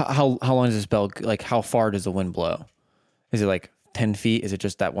away. How long does this spell, like how far does the wind blow? Is it like 10 feet? Is it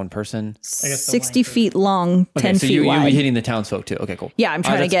just that one person? 60 feet long, 10 so feet you're wide. hitting the townsfolk too. Okay, cool. Yeah, I'm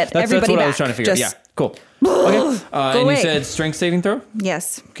trying to get everybody That's what back. I was trying to figure. Just- Yeah, cool. Okay. And away. you said strength saving throw?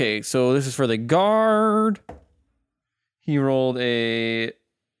 Yes. Okay, so this is for the guard. He rolled a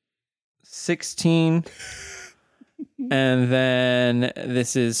 16. And then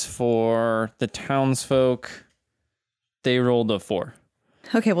this is for the townsfolk. They rolled a 4.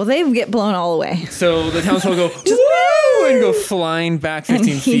 Okay, well, they get blown all away. So the townsfolk go, woo, and go flying back 15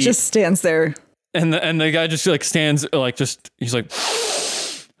 And he feet. just stands there. And the guy just like stands like he's like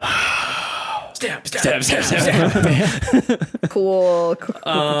stab. Cool.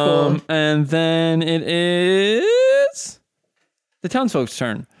 Cool. And then it is the townsfolk's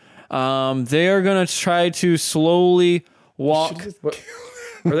turn. They are gonna try to slowly walk.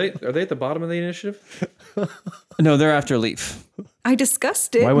 Are they at the bottom of the initiative? No, they're after Leaf. I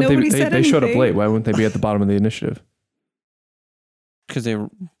discussed it. Why wouldn't Nobody they said they showed up anything. late. Why wouldn't they be at the bottom of the initiative? Because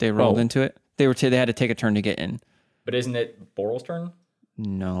they rolled Oh. into it. They had to take a turn to get in. But isn't it Boral's turn?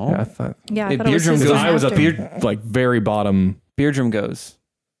 No. Yeah, I thought Yeah, I Hey, thought it was Beardrum his goes- turn I was up after. here like very bottom. Beardrum goes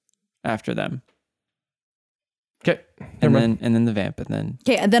after them. Okay. And then the vamp, and then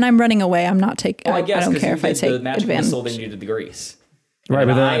Okay, and then I'm running away. I'm not taking. I don't care if I take the magic missile, then advantage. you did the grease. Right,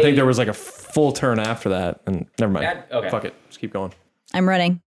 but then I I- think there was like a full turn after that, and never mind. Okay. Fuck it, just keep going. I'm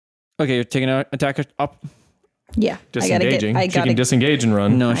running. okay, you're taking an attack up. Yeah, Disengaging. I She can gotta disengage and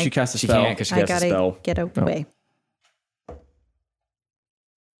run. No, she cast a She spell. can't because she I has a gotta spell. get away.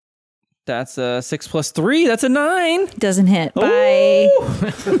 That's a 6 + 3. That's a 9. Doesn't hit. Bye.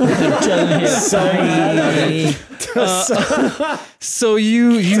 So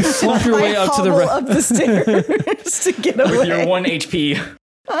you slump your way I up to the hobble right. up the stairs to get away. You're 1 HP.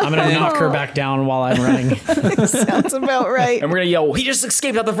 I'm going to knock her back down while I'm running. Sounds about right. And we're going to yell, he just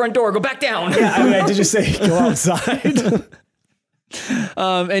escaped out the front door. Go back down. I mean, I did just say go outside.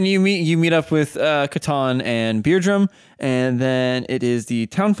 And you meet up with Catan and Beardrum, and then it is the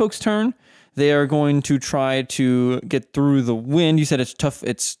townfolk's turn. They are going to try to get through the wind. You said it's tough.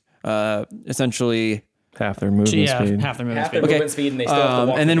 It's essentially Half their movement Yeah, speed. half their movement Half their speed. movement speed, and they still have to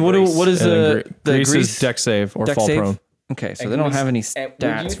walk and then through what the grease. is And then the Grease grease is deck save or deck fall save? prone. Okay, so And they don't Grease- have any and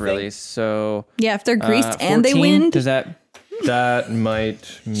would you stats really. think- So Yeah, if they're greased and they 14, wind. Does that? That might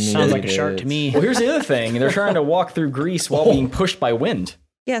Sounds like a make shark it- to me. Well, here's the other thing. They're trying to walk through grease while being pushed by wind.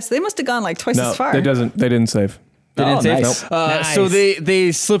 Yes, they must have gone like twice No, as far. they didn't save. They didn't save? nice. So Nice.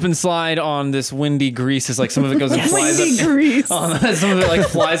 they slip and slide on this windy grease as like some of it goes and flies up. Some of it like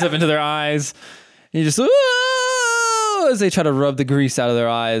flies up into their eyes. And you just as they try to rub the grease out of their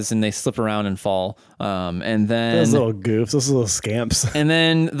eyes and they slip around and fall. And then Those little goofs, those little scamps. and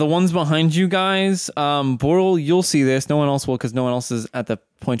then the ones behind you guys, Boral, you'll see this. No one else will because no one else is at the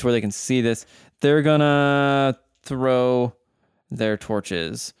point where they can see this. They're gonna throw their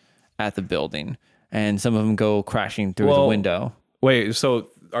torches at the building, and some of them go crashing through the window. Wait, so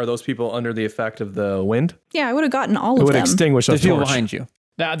are those people under the effect of the wind? Yeah, I would have gotten all It of would them. extinguish a There's people torch. behind you.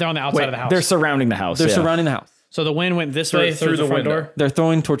 They're on the outside of the house. They're surrounding the house. They're yeah. surrounding the house. So the wind went this way through the front window. door. They're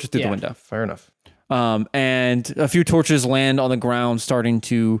throwing torches through Yeah. the window. Fair enough. And a few torches land on the ground, starting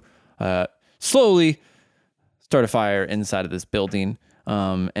to slowly start a fire inside of this building.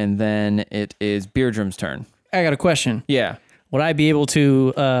 And then it is Beardrum's turn. I got a question. Yeah. Would I be able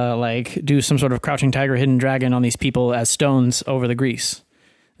to like do some sort of crouching tiger, hidden dragon on these people as stones over the grease?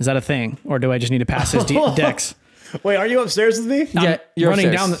 Is that a thing, or do I just need to pass his dex? Wait, are you upstairs with me? Yeah, you're running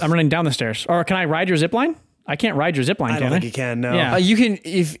upstairs. down. I'm running down the stairs. Or can I ride your zip line? I can't ride your zip line, I can don't I? think you can, no. Yeah. You can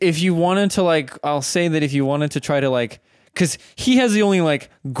if you wanted to like. I'll say that if you wanted to try to like, because he has the only like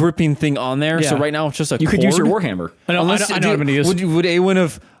gripping thing on there. So Yeah. right now it's just a. You could use your cord. warhammer. I know, I know what I'm going to use. Would Awen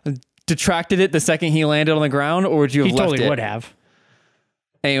have detracted it the second he landed on the ground, or would you have He left totally it? would have.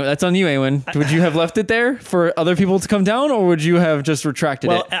 Awen, that's on you, Awen. Would you have left it there for other people to come down, or would you have just retracted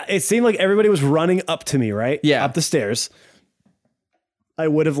Well, it? it seemed like everybody was running up to me, right? Yeah. Up the stairs. I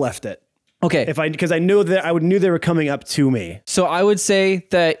would have left it. Okay. Because I knew that knew they were coming up to me. So I would say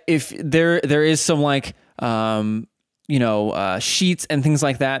that if there is some like sheets and things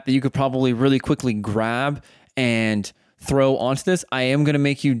like that you could probably really quickly grab and throw onto this, I am going to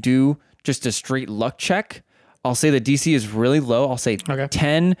make you do just a straight luck check. I'll say the DC is really low. I'll say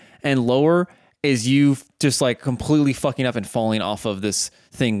 10 and lower is you just like completely fucking up and falling off of this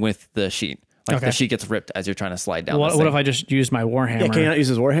thing with the sheet. Like the sheet gets ripped as you're trying to slide down. What if I just use my warhammer? Yeah, can you not use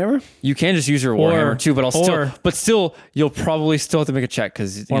his warhammer? You can just use your warhammer too, but still, you'll probably still have to make a check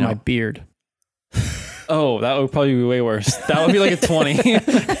because or my beard? Oh, that would probably be way worse. That would be like a 20.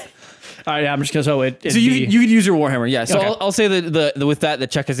 All right, I'm just gonna So you could use your warhammer, yeah. So Okay. I'll say that the with that the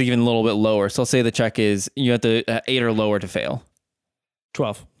check is even a little bit lower. So I'll say the check is you have to 8 or lower to fail.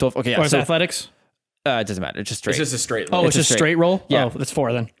 12. 12. Okay, yeah. Or is So it athletics? it doesn't matter. It's just straight. It's just a straight Oh, line. it's a just straight. straight roll? Yeah. Oh, that's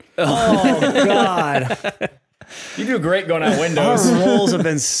 4 then. Oh, God. You do great going out Our windows. rolls have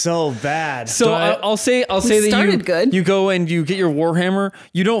been so bad. So I'll say that started good. you go and you get your warhammer.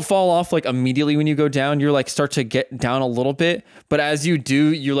 You don't fall off like immediately when you go down. You're like start to get down a little bit, but as you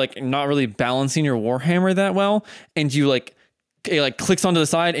do, you're like not really balancing your warhammer that well, and you like it like clicks onto the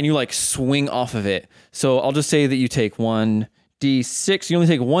side and you like swing off of it. So I'll just say that you take 1d6. You only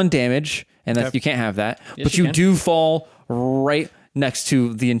take 1 damage, and that's you can't have that. But you you can. do fall right next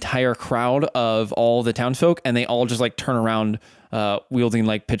to the entire crowd of all the townsfolk, and they all just like turn around wielding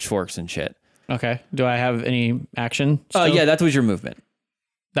like pitchforks and shit. Okay. Do I have any action? Yeah, that was your movement.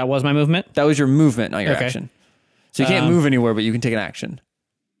 That was my movement. That was your movement, not your Okay. action. So you can't move anywhere, but you can take an action.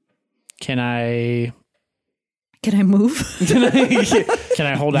 Can I move? can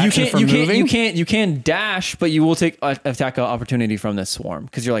I hold action for moving? You can dash, but you will take attack opportunity from this swarm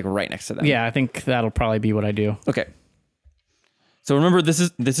because you're like right next to them. Yeah, I think that'll probably be what I do. Okay. So remember, this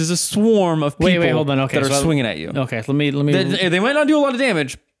is a swarm of people Wait, hold on. Okay, that are so swinging at you. Okay, let me. They might not do a lot of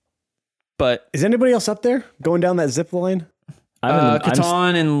damage, but Is anybody else up there going down that zip line?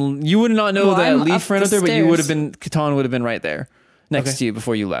 Catan and you would not know Well, that I'm Leaf up ran the up there, but you would have stairs. been Catan would have been right there next to you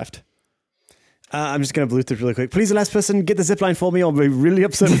before you left. I'm just going to Bluetooth really quick. Please, the last person, get the zip line for me. I'll be really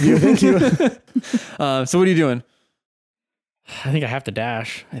upset with you. Thank you. So what are you doing? I think I have to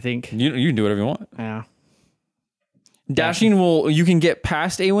dash. I think. You can do whatever you want. Yeah. Dashing you can get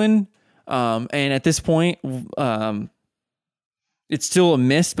past Awen, and at this point, it's still a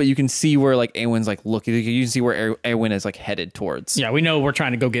mist, but you can see where like Awen's like looking. You can see where Awen is like headed towards. Yeah, we know we're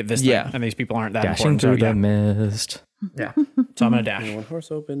trying to go get this Yeah. thing, and these people aren't that Dashing important. through So, the mist. yeah. So I'm gonna dash. One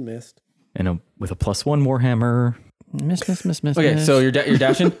horse open, missed. And with a +1 warhammer. Miss. Okay, so you're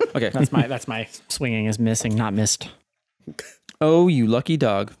dashing. Okay, that's my swinging is missing, not missed. oh, you lucky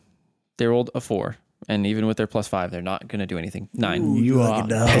dog! They rolled a 4, and even with their +5, they're not gonna do anything. 9. You lucky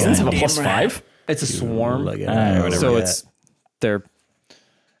dog. Peasants have a +5? It's a swarm, Lucky whatever. dog. so it's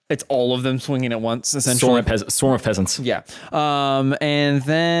all of them swinging at once, essentially. Swarm of peasants. Yeah. And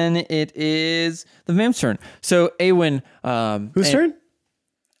then it is the Vam's turn. So Awen. Whose turn?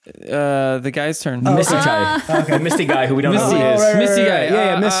 the guy's turn. Misty guy. The Misty guy who we don't know who he is. Misty guy.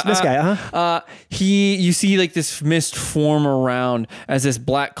 Yeah, Miss guy. Uh-huh. You see like this mist form around as this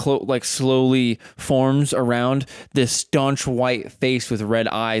black cloak like slowly forms around this staunch white face with red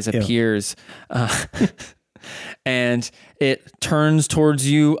eyes appears. And it turns towards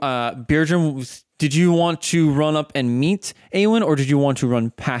you. Beardrum, did you want to run up and meet Awen, or did you want to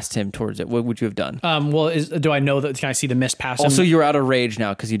run past him towards it? What would you have done? Well, do I know that? Can I see the mist past him? Also, you're out of rage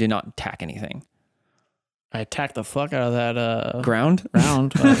now because you did not attack anything. I attacked the fuck out of that Ground?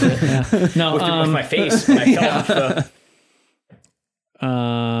 round. Yeah. No, With my face. When I fell off the...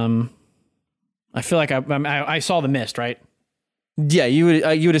 I feel like I saw the mist, right? Yeah, you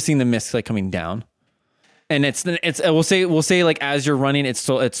would have seen the mist like coming down. And it's we'll say like as you're running, it's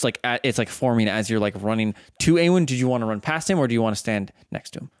like forming as you're like running to Awen. Did you want to run past him or do you want to stand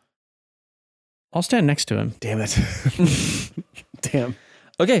next to him? I'll stand next to him. Damn it. Damn.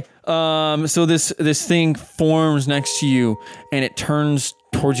 Okay. So this thing forms next to you and it turns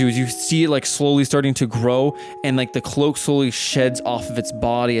towards you as you see it like slowly starting to grow, and like the cloak slowly sheds off of its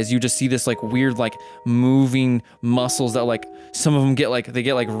body as you just see this like weird like moving muscles that like some of them get like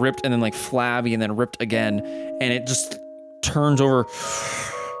ripped and then like flabby and then ripped again, and it just turns over.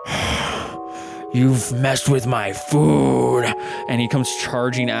 You've messed with my food, and he comes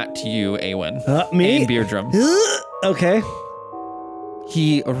charging at to you, Awen. Me? And Beardrum. Okay.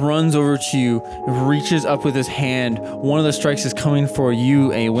 He runs over to you, reaches up with his hand. One of the strikes is coming for you,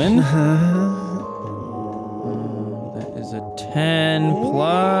 Awen. That is a 10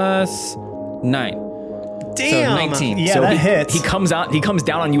 plus 9. Damn. So 19. Yeah, So that he- hits. He comes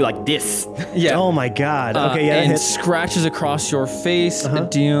down on you like this. Yeah. Oh my god. Okay, yeah, that and hits. scratches across your face,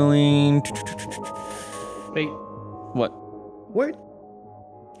 dealing. Wait. What? What?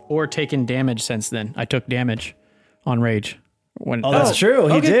 Or taken damage since then. I took damage on rage. When, Oh, that's true.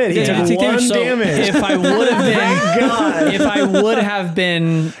 He did. He Yeah. took Take one damage. So damage. If I would have been, God. if I would have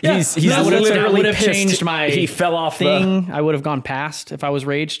been, He's that would literally have pissed. changed my He fell off thing. I would have gone past if I was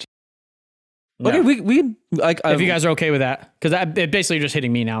raged. Okay, we like. If you guys are okay with that, because it basically just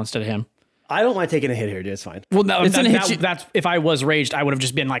hitting me now instead of him. I don't mind taking a hit here, dude. It's fine. Well, no, It's gonna hit you- that's if I was raged, I would have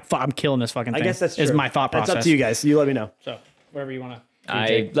just been like, "Fuck, I'm killing this fucking thing." I guess that's true. Is my thought process. That's up to you guys. You let me know. So wherever you want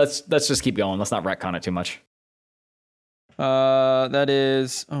to. Let's just keep going. Let's not retcon it too much. That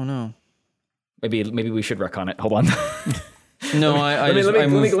is. Oh no. Maybe we should retcon it. Hold on. No, I Let me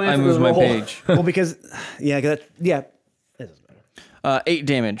moved glance at the my roll. page. Well, because yeah. 8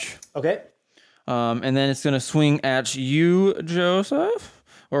 damage. Okay. And then it's gonna swing at you, Joseph,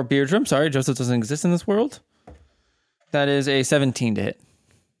 or Beardrum. Sorry, Joseph doesn't exist in this world. That is a 17 to hit.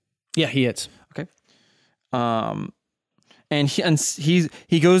 Yeah, he hits. Okay. And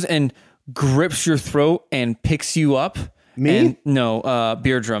he goes and grips your throat and picks you up. Me? And, no,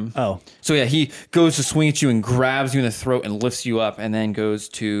 Beardrum. Oh. So yeah, he goes to swing at you and grabs you in the throat and lifts you up, and then goes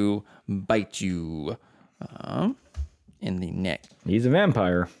to bite you in the neck. He's a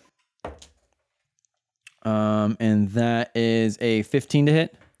vampire. And that is a 15 to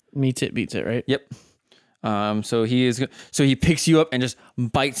hit. Meets it, beats it, right? Yep. So he picks you up and just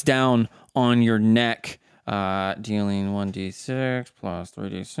bites down on your neck, dealing 1d6 plus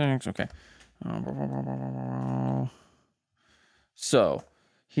 3d6. Okay. So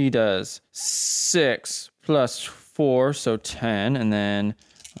he does 6 plus 4, so 10, and then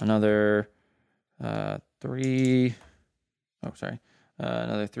another 3. Oh, sorry.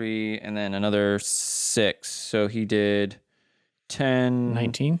 Another 3, and then another 6. So he did 10.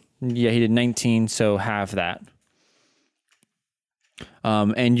 19. Yeah, he did 19, so half that.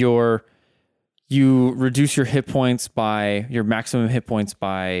 And you reduce your hit points by your maximum hit points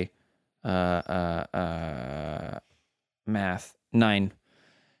by math 9.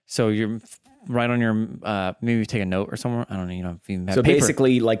 So you're right on your maybe take a note or somewhere. I don't know. You know, if you have So paper.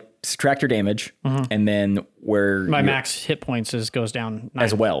 basically, like subtract your damage, and then where My your- max hit points goes down 9.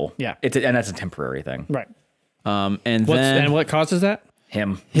 as well. Yeah. and that's a temporary thing. Right. And then what causes that?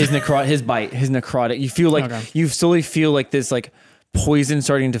 Him. his necrotic. You feel like Okay. you slowly feel like this like poison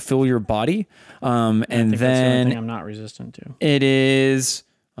starting to fill your body. And I think that's the only then thing I'm not resistant to. it is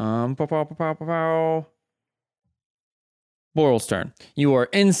Boral's turn. You are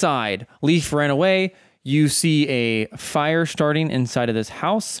inside. Leaf ran away. You see a fire starting inside of this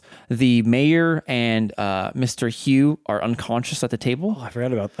house. The mayor and Mr. Hugh are unconscious at the table. I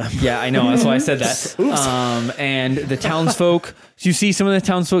forgot about them. Yeah, I know. That's why I said that. And the townsfolk, so you see some of the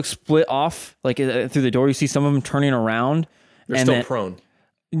townsfolk split off, like through the door. You see some of them turning around. They're and still then- prone.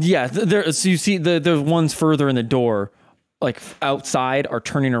 Yeah, so you see the ones further in the door, like outside, are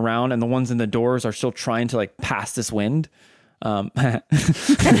turning around, and the ones in the doors are still trying to like pass this wind. They're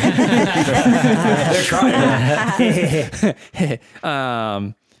trying.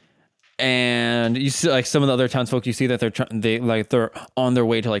 And you see like some of the other townsfolk, you see that they're on their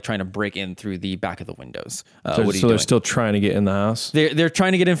way to like trying to break in through the back of the windows. So, What are you so doing? they're still trying to get in the house. They're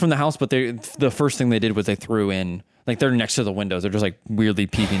trying to get in from the house, but the first thing they did was they threw in, like they're next to the windows. They're just like weirdly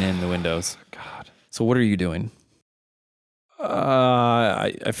peeping in the windows. God. So what are you doing?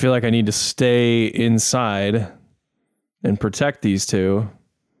 I feel like I need to stay inside and protect these two.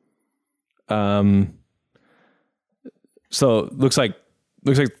 So looks like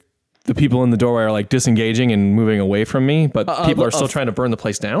the people in the doorway are like disengaging and moving away from me, but people are still trying to burn the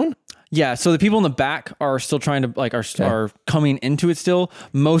place down. Yeah, so the people in the back are still trying to like are coming into it still.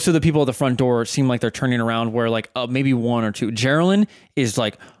 Most of the people at the front door seem like they're turning around where like maybe one or two. Geraldine is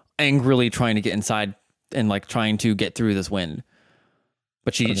like angrily trying to get inside and like trying to get through this wind.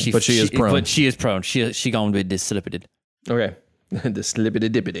 But she is prone. But she is prone. She gone with this slippity. Okay. The slippity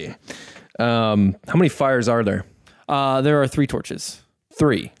dippity. How many fires are there? There are 3 torches.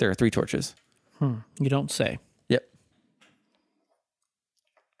 3. There are 3 torches. You don't say. Yep.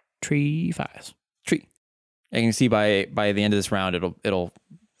 Tree fires. Tree. And you can see by the end of this round it'll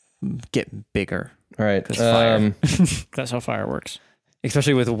get bigger. All right. Fire. That's how fire works.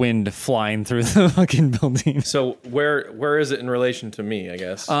 Especially with wind flying through the fucking building. So where is it in relation to me, I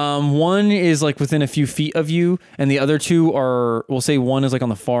guess? One is like within a few feet of you, and the other 2 are, we'll say one is like on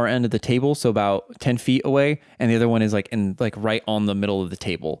the far end of the table, so about 10 feet away, and the other one is like in like right on the middle of the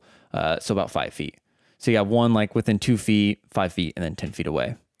table, so about 5 feet. So you have one like within 2 feet, 5 feet, and then 10 feet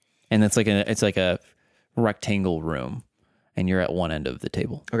away, and it's like a rectangle room, and you're at one end of the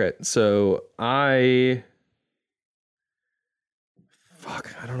table. Okay, so I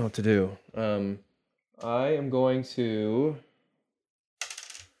don't know what to do. I am going to.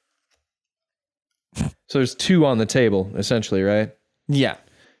 So there's 2 on the table, essentially, right? Yeah.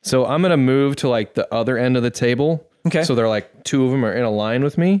 So I'm gonna move to like the other end of the table. Okay. So they're like 2 of them are in a line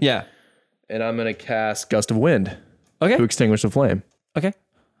with me. Yeah. And I'm gonna cast Gust of Wind Okay. to extinguish the flame. Okay.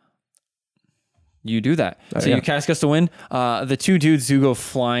 You do that. So yeah. you cast Gust of Wind. The 2 dudes do go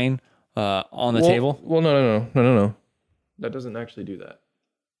flying on the table. Well, no. That doesn't actually do that.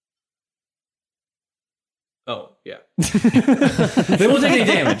 Oh, yeah. They won't take any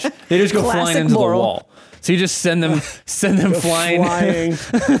damage. They just go flying Classic into moral. the wall. So you just send them flying. Flying.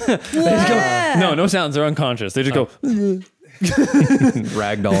 No sounds. They're unconscious. They just go,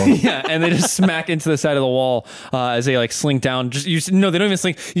 Ragdoll. yeah, and they just smack into the side of the wall as they like slink down. They don't even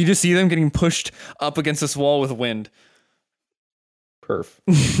slink. You just see them getting pushed up against this wall with wind. Perf.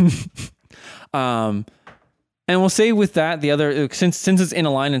 And we'll say with that, the other since it's in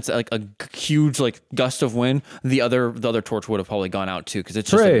a line, it's like a huge like gust of wind. The other torch would have probably gone out too because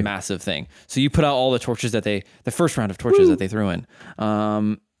it's just a massive thing. So you put out all the torches the first round of torches that they threw in,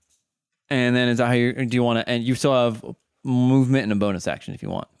 and then is that how do you want to? And you still have movement and a bonus action if you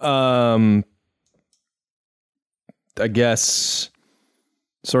want. I guess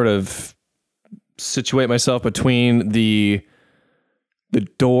sort of situate myself between the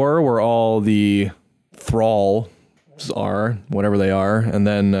door where all the thralls are, whatever they are, and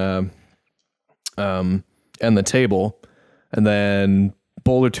then and the table, and then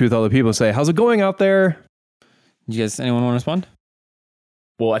Boulder Tooth all the people say, "How's it going out there?" You guys, anyone want to respond?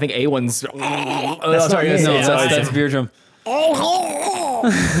 Well, I think A1's. That's Beardrum.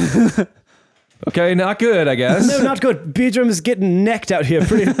 Okay, not good, I guess. No, not good. Beardrum's getting necked out here.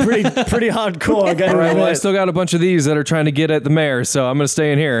 Pretty hardcore. All right, well, I still got a bunch of these that are trying to get at the mayor, so I'm going to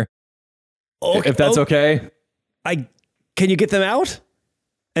stay in here. Okay, If that's okay. Can you get them out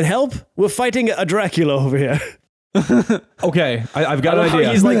and help? We're fighting a Dracula over here. Okay, I've got an How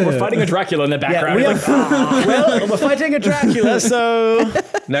idea. he's like, we're fighting a Dracula in the background. Well, we're fighting a Dracula, so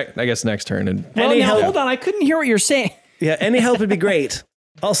I guess next turn. And Well, Any now help? hold on. I couldn't hear what you're saying. yeah, any help would be great.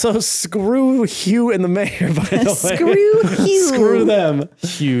 Also, screw Hugh and the mayor, by the way. Screw you. Screw them.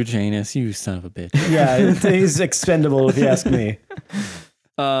 Huge anus, you son of a bitch. Yeah, he's expendable if you ask me.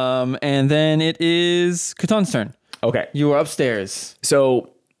 And then it is Katan's turn. Okay. You are upstairs. So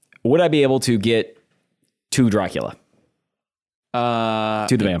would I be able to get to Dracula? To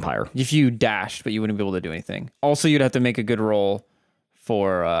the vampire? If you dashed, but you wouldn't be able to do anything. Also, you'd have to make a good roll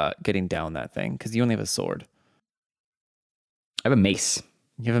for getting down that thing because you only have a sword. I have a mace.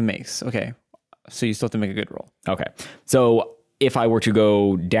 You have a mace. Okay. So you still have to make a good roll. Okay. So if I were to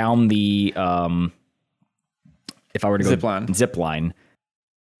go down the zip line,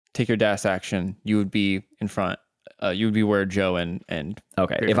 Take your dash action. You would be in front. You would be where Joe and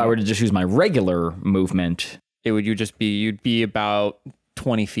okay. If I were to just use my regular movement, you'd be about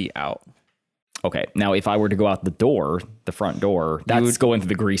 20 feet out. Okay. Now, if I were to go out the door, the front door, that's going through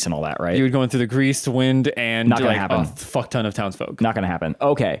the grease and all that, right? You would go in through the grease, wind, and Not gonna like happen. a fuck ton of townsfolk. Not going to happen.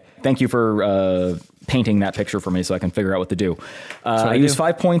 Okay. Thank you for painting that picture for me so I can figure out what to do. I use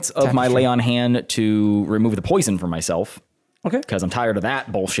 5 points of my lay on hand to remove the poison from myself. Okay. Because I'm tired of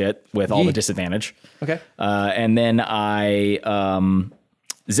that bullshit with all the disadvantage. Okay. And then I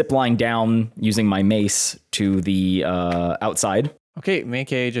zip line down using my mace to the outside. Okay,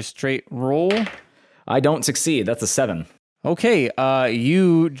 make a just straight roll. I don't succeed. That's a 7. Okay,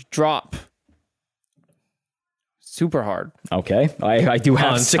 you drop super hard. Okay. I do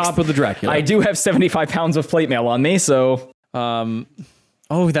have On top of the Dracula. I do have 75 pounds of plate mail on me, so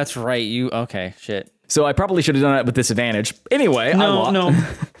Oh, that's right. Okay, shit. so I probably should have done it with disadvantage. Anyway, No.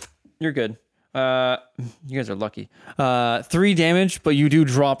 You're good. You guys are lucky. 3 damage, but you do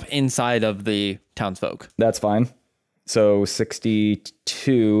drop inside of the townsfolk. That's fine. So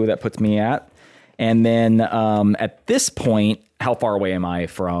 62, that puts me at. And then at this point, how far away am I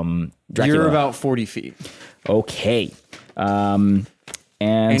from Dracula? You're about 40 feet. Okay. And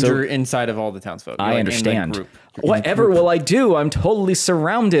so you're inside of all the townsfolk. You're I like in the understand. group. Whatever will I do? I'm totally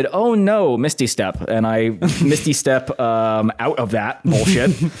surrounded. Oh no, Misty Step. And I Misty Step out of that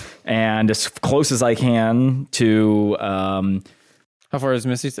bullshit and as close as I can to How far is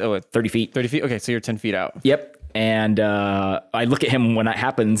Misty? Oh, 30 feet. 30 feet? Okay, so you're 10 feet out. Yep. And I look at him when that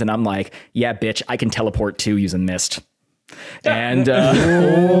happens and I'm like, yeah, bitch, I can teleport too using mist. And Got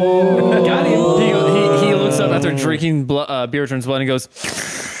him. He looks up after drinking Beardrum's blood and goes,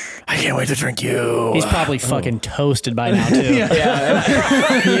 I can't wait to drink you. He's probably fucking toasted by now too.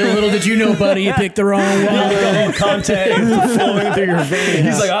 Little did you know, buddy, you picked the wrong one. Content flowing through your veins.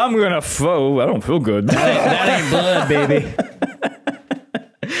 he's like, I'm going to I don't feel good. That ain't blood, baby.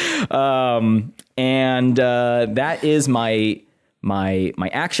 And that is my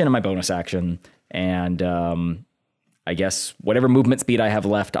action and my bonus action. And I guess whatever movement speed I have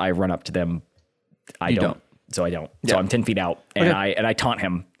left, I run up to them. I don't. So I don't. So I'm 10 feet out, and I taunt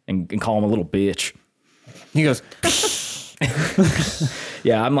him and call him a little bitch. He goes,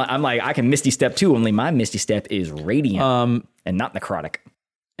 Yeah, I'm like I can Misty Step too. Only my Misty Step is radiant and not necrotic.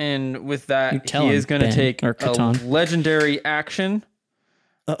 and with that, tell he him, is going to Ben, take or a Catan. legendary action,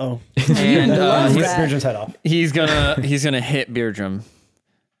 Uh-oh. and Rip Beardrum's head off. he's gonna hit Beardrum.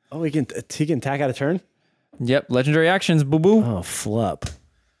 Oh, he can attack out of turn? Yep, legendary actions, boo boo. Oh, flup.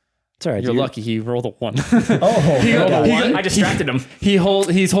 It's all right. You're dude. lucky he rolled a 1. I distracted him. He's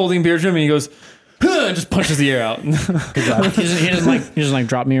holding Beardrum and he goes, "Huh," and just punches the air out. He doesn't like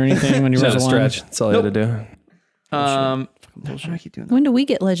drop me or anything when you Just roll a a stretch. That's all I had to do. Bullshit. I keep doing that. When do we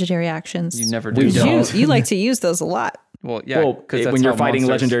get legendary actions? You never do. You like to use those a lot. Well, yeah, Well, because when you're fighting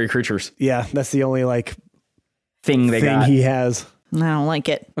legendary creatures, Yeah, that's the only thing they thing got. he has. I don't like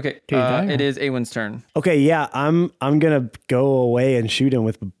it. Okay, die or- it is Awen's turn. Okay, yeah, I'm gonna go away and shoot him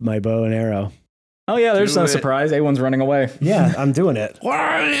with my bow and arrow. Oh yeah, there's Do no it. surprise. A1's running away. Yeah, I'm doing it.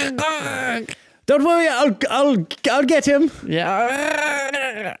 Don't worry, I'll get him.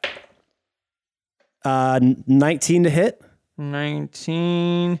 Yeah. 19 to hit.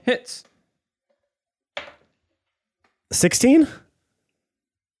 19 hits. 16.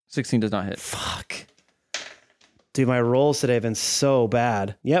 16 does not hit. Fuck. Dude, my rolls today have been so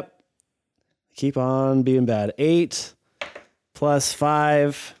bad. Yep. Keep on being bad. 8 plus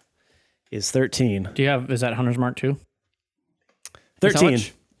 5 is 13. Is that Hunter's Mark too? That's how 13.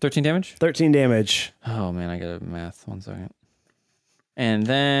 much? 13 damage? 13 damage. Oh man, I got math. 1 second. And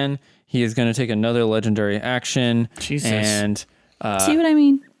then he is going to take another legendary action. Jesus. And See what I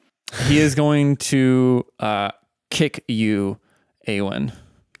mean? he is going to kick you, Awen.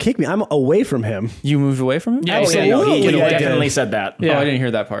 Kick me. I'm away from him. You moved away from him? Yeah, Oh, yeah, no, he Absolutely, I did. definitely said that. Oh, I didn't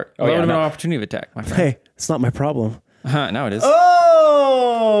hear that part. Oh, that yeah, would have been no. an opportunity of attack, my friend. Hey, it's not my problem. Now it is.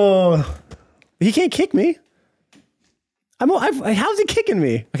 Oh! He can't kick me. How's he kicking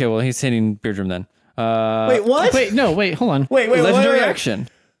me? Okay, well, he's hitting Beardrum then. Wait, what? Wait, hold on. Wait, Legendary wait. action.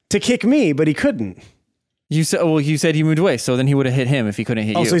 To kick me, but he couldn't. You said he moved away, so then he would have hit him if he couldn't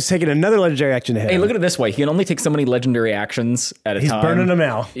hit Oh, you. so he's taking another legendary action to hit Hey, him. look at it this way. He can only take so many legendary actions at a He's time. burning them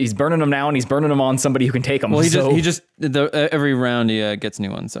now. He's burning them now, and he's burning them on somebody who can take them. Well, so, every round he gets a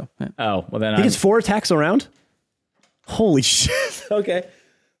new one. So yeah. oh, well then He gets 4 attacks around? Holy shit. Okay.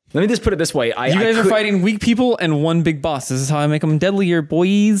 let me just put it this way. You guys are fighting weak people and one big boss. This is how I make them deadlier,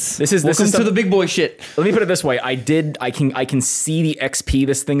 boys. Welcome to the big boy shit. Let me put it this way. I can see the XP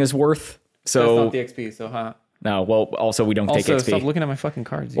this thing is worth. So That's not the XP. So huh. no. Well, also we don't take Also, XP. stop looking at my fucking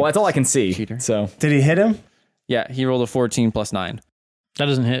cards. Well, that's all I can see. Cheater. So Did he hit him? Yeah, he rolled a 14 plus 9, That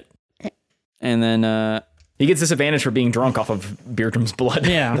doesn't hit. and then He gets disadvantage for being drunk off of Beardrum's blood.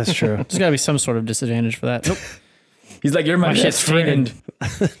 Yeah, That's true. There's got to be some sort of disadvantage for that. Nope. He's like, you're my shit's best friend.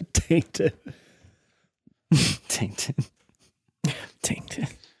 tainted. Tainted. Tainted.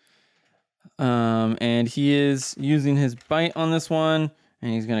 And he is using his bite on this one,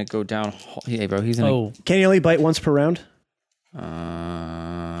 and he's gonna go down. Hey, bro, he's gonna. Oh, Can you only bite once per round? I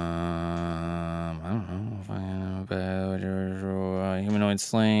don't know if I know about humanoid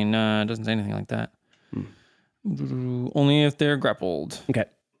slain. It doesn't say anything like that. Only if they're grappled. Okay.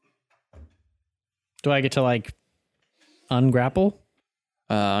 do I get to like ungrapple?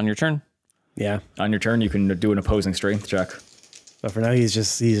 On your turn. Yeah. On your turn, you can do an opposing strength check. But for now, he's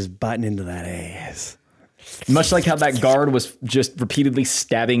just biting into that ass. Much like how that guard was just repeatedly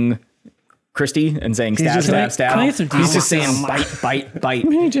stabbing Christy and saying stab, just stab, like, stab. can I get some He's just D6? saying bite, bite, bite.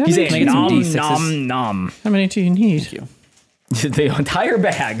 many do you He's have? saying Can I nom, get some nom, How many do you need? Thank you. nom. The entire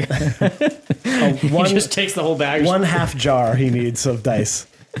bag. One, He just takes the whole bag. 1/2 jar he needs of dice.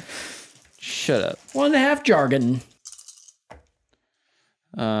 Shut up. 1.5 jargon.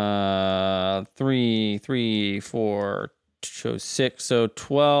 3, 4, shows 6, so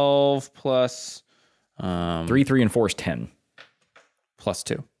 12 plus 3, 3, and 4 is 10. plus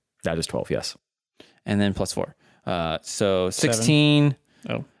 2, That is 12, yes. and then plus 4. So 16.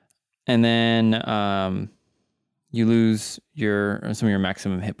 Oh. And then you lose some of your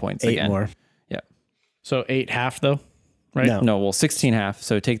maximum hit points 8 again. more. Yeah. So 8 half though, right? No. No, well, 16 half.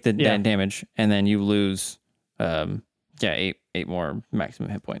 So take the Yeah. damage, and then you lose 8 more maximum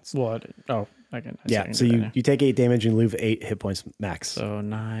hit points. What? Oh, I can. Yeah. So you take 8 damage and lose 8 hit points max. So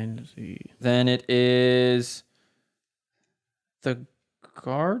 9. Let's see. Then it is the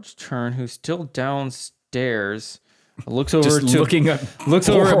guard's turn, who's still downstairs. Looks over Just looking at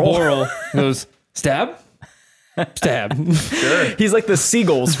Boral, goes, stab? Stab. He's like the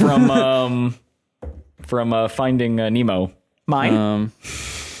seagulls from Finding Nemo. Mine.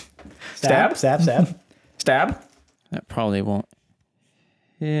 Stab. Stab. Stab. Stab. That probably won't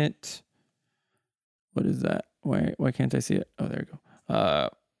hit. What is that? Why can't I see it? Oh, there you go.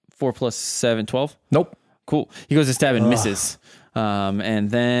 4 plus 7, 12? Nope. Cool. He goes to stab and misses. And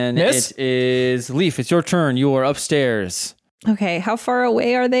then Miss? it is Leaf. It's your turn. You are upstairs. Okay, how far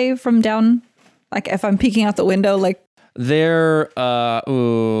away are they from down? Like if I'm peeking out the window, like They're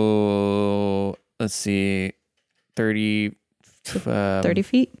let's see, 30. 30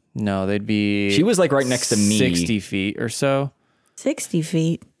 feet? No, they'd be. She was like right next to me. 60 feet or so. 60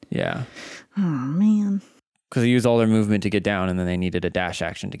 feet. Yeah, Oh, man. because they used all their movement to get down, and then they needed a dash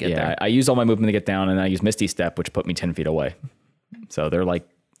action to get Yeah, there. I used all my movement to get down, and then I used Misty Step, which put me 10 feet away. So they're like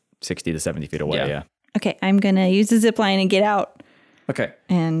 60 to 70 feet away. Yeah. Yeah. Okay, I'm going to use the zip line and get out. Okay,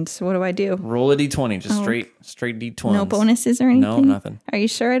 And what do I do? roll a d20, just straight d20. No bonuses or anything? No, nothing. Are you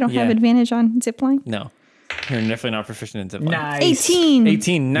sure I don't have Yeah. advantage on zip line? No, you're definitely not proficient in zip line. Nice. 18.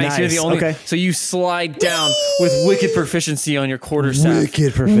 18. Nice. You're the Nice. only. Okay. So you slide down with wicked proficiency on your quarterstaff.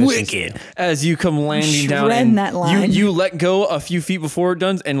 Wicked proficiency. Wicked. As you come landing down, Shredding and that line. you let go a few feet before it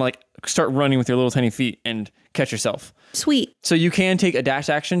does, and like start running with your little tiny feet and catch yourself. Sweet. So you can take a dash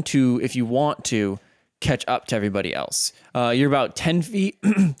action to, if you want to, catch up to everybody else. You're about 10 feet.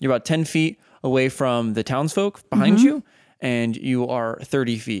 You're about 10 feet away from the townsfolk behind you, and you are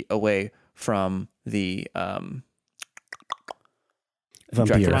 30 feet away from the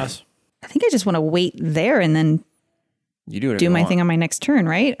Vampire. Plus. I think I just want to wait there and then You do whatever do you my want. thing on my next turn,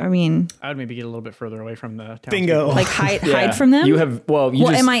 right? I mean, I would maybe get a little bit further away from the town. Bingo. like hide Yeah. from them? You have, well, you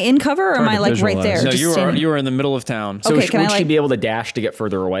Well, just, am I in cover or am hard I to like right visualize. there? No, just you are standing? in the middle of town. so Okay, can I, would she like- be able to dash to get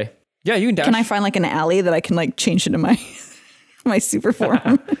further away? Yeah, you can dash. Can I find like an alley that I can like change into my my super form?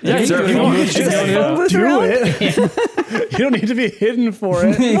 Yeah, you Sure. can. Is that a phone booth Do around? it. You don't need to be hidden for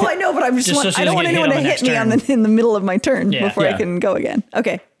it. Well, I know, but I'm just, Just so want, she I don't doesn't want get hit anyone to on the hit next me on turn. in the middle of my turn Yeah. before Yeah. I can go again.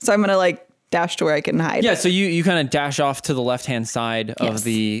 Okay, so I'm gonna like dash to where I can hide. Yeah, so you kind of dash off to the left hand side Yes. of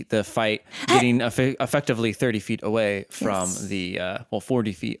the fight, getting effectively 30 feet away from Yes. the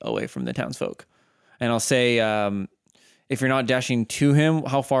 40 feet away from the townsfolk. And I'll say, if you're not dashing to him,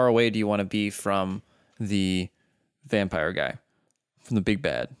 how far away do you want to be from the vampire guy, from the big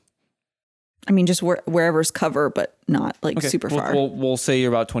bad? I mean, just wherever's cover, but not like Okay, super far. We'll say you're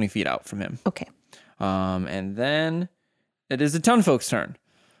about 20 feet out from him. Okay. And then it is the townfolk's turn.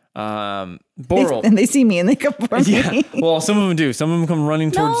 Boral. And they see me and they come for Yeah. me. Well, some of them do. Some of them come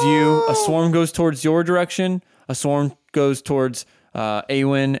running towards you. A swarm goes towards your direction. A swarm goes towards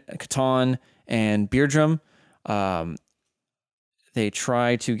Awen, Catan, and Beardrum. They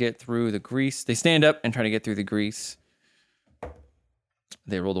try to get through the grease. They stand up and try to get through the grease.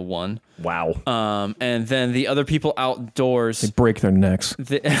 They rolled a 1. Wow. And then the other people outdoors. They break their necks.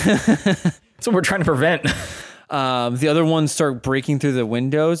 That's what we're trying to prevent. The other ones start breaking through the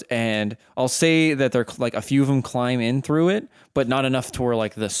windows, and I'll say that they're like a few of them climb in through it, but not enough to where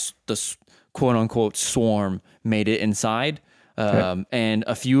like this quote unquote swarm made it inside. And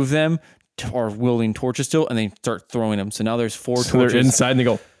a few of them are wielding torches still, and they start throwing them. So now there's 4 So torches. they're inside and they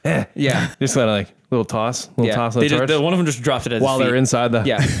go, Yeah. just kind of like little toss of They the torch. one of them just dropped it at while his they're feet. inside the.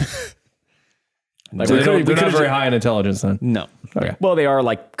 Yeah. Like, So we they're could've not very just- high in intelligence then. No. Okay. Well, they are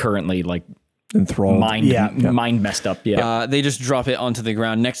like currently like Enthralled. mind messed up. Yeah. They just drop it onto the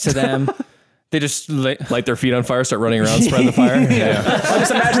ground next to them. They just Light their feet on fire, start running around, spreading the fire. Yeah. I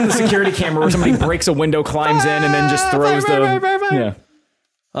just imagine the security camera where somebody breaks a window, climbs in, and then just throws the. Yeah.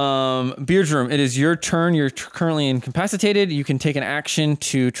 Beardrum, it is your turn. You're currently incapacitated. You can take an action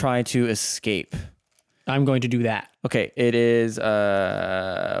to try to escape. I'm going to do that. Okay, it is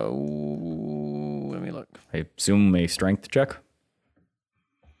let me look. I assume a strength check.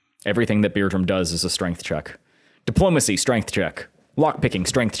 Everything that Beardrum does is a strength check. Diplomacy, strength check. Lockpicking,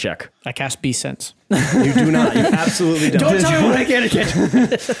 strength check. I cast Beast Sense. You do not. You absolutely don't. Don't tell me what I can catch.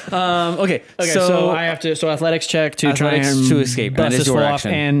 Okay, Okay, so I have to athletics check to try Athletics and to escape. That bust is this your fool off.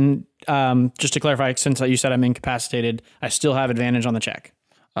 action. And just to clarify, since you said I'm incapacitated, I still have advantage on the check.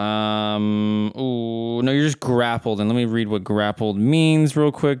 No, you're just grappled. And let me read what grappled means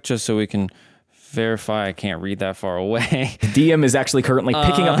real quick, just so we can verify. I can't read that far away. DM is actually currently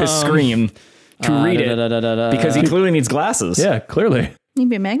picking up his scream to read it because he clearly needs glasses. Yeah, clearly.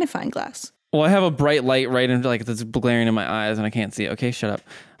 Need a magnifying glass. Well, I have a bright light right in, like, that's glaring in my eyes, and I can't see it. Okay, shut up.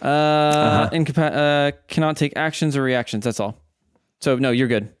 Cannot take actions or reactions. That's all. So no, you're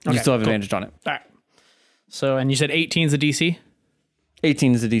good. You Okay, still have cool. advantage on it. All right. So, and you said 18 is the DC?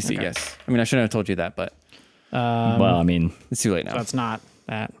 18 is the DC. Yes. I mean, I shouldn't have told you that, but Well, I mean, it's too late now. That's not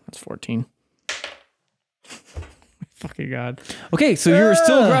that. That's 14. Fucking God. Okay, so you're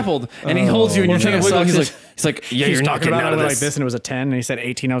still grappled, and he holds you, and you're trying to wiggle. He's like, yeah, you're not getting out of like this. this, and it was a 10, and he said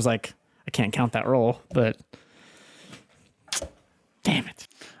 18. I was like, I can't count that roll, but damn it.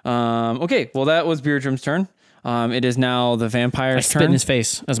 Okay, well, that was Beardrum's turn. It is now the I vampire's spit in turn. his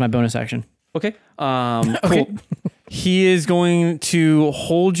face as my bonus action. Okay. Cool. He is going to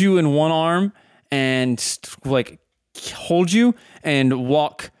hold you in one arm and hold you and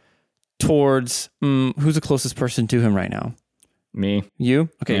walk towards who's the closest person to him right now? me. You?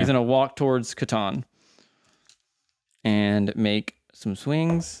 Okay, Yeah. he's gonna walk towards Catan and make some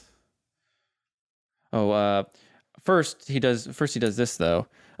swings. First he does this though.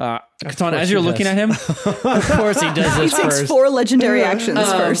 Catan, as you're looking at him, Of course he does He this takes first. 4 legendary actions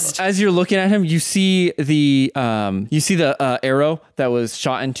first. as you're looking at him, you see the arrow that was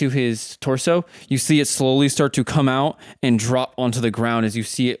shot into his torso. You see it slowly start to come out and drop onto the ground as you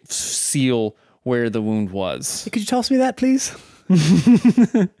see it seal where the wound was. Could you toss me that, please?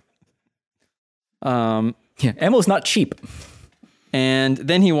 Yeah, ammo's not cheap. And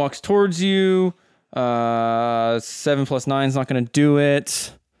then he walks towards you. 7 plus 9 is not going to do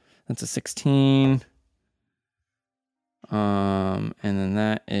it. That's a 16. And then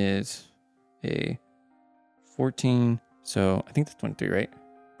that is a 14. So I think that's 23, right?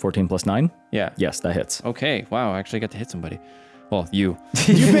 14 plus 9? Yeah. Yes, that hits. Okay. Wow. I actually got to hit somebody. Well, you.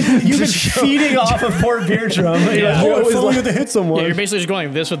 You've been feeding off of poor Beardrum. Yeah. If only you to hit someone. Yeah, you're basically just going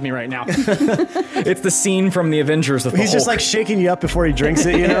like this with me right now. It's the scene from the Avengers of the He's just Hulk. like shaking you up before he drinks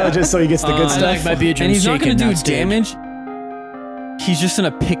it, just so he gets the good I stuff. like my Beardrum And he's not going shaken, to do not stayed. damage. He's just going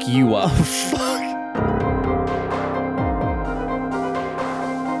to pick you up.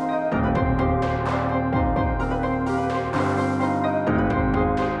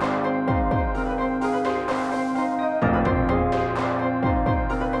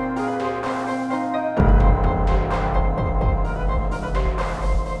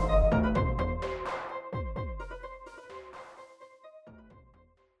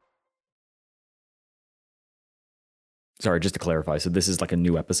 Sorry, just to clarify. So this is like a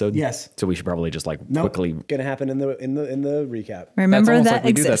new episode? Yes. So we should probably just like Nope. quickly. Gonna happen in the recap. Remember almost that like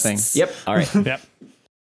we do that exists. thing. Yep. All right. Yep.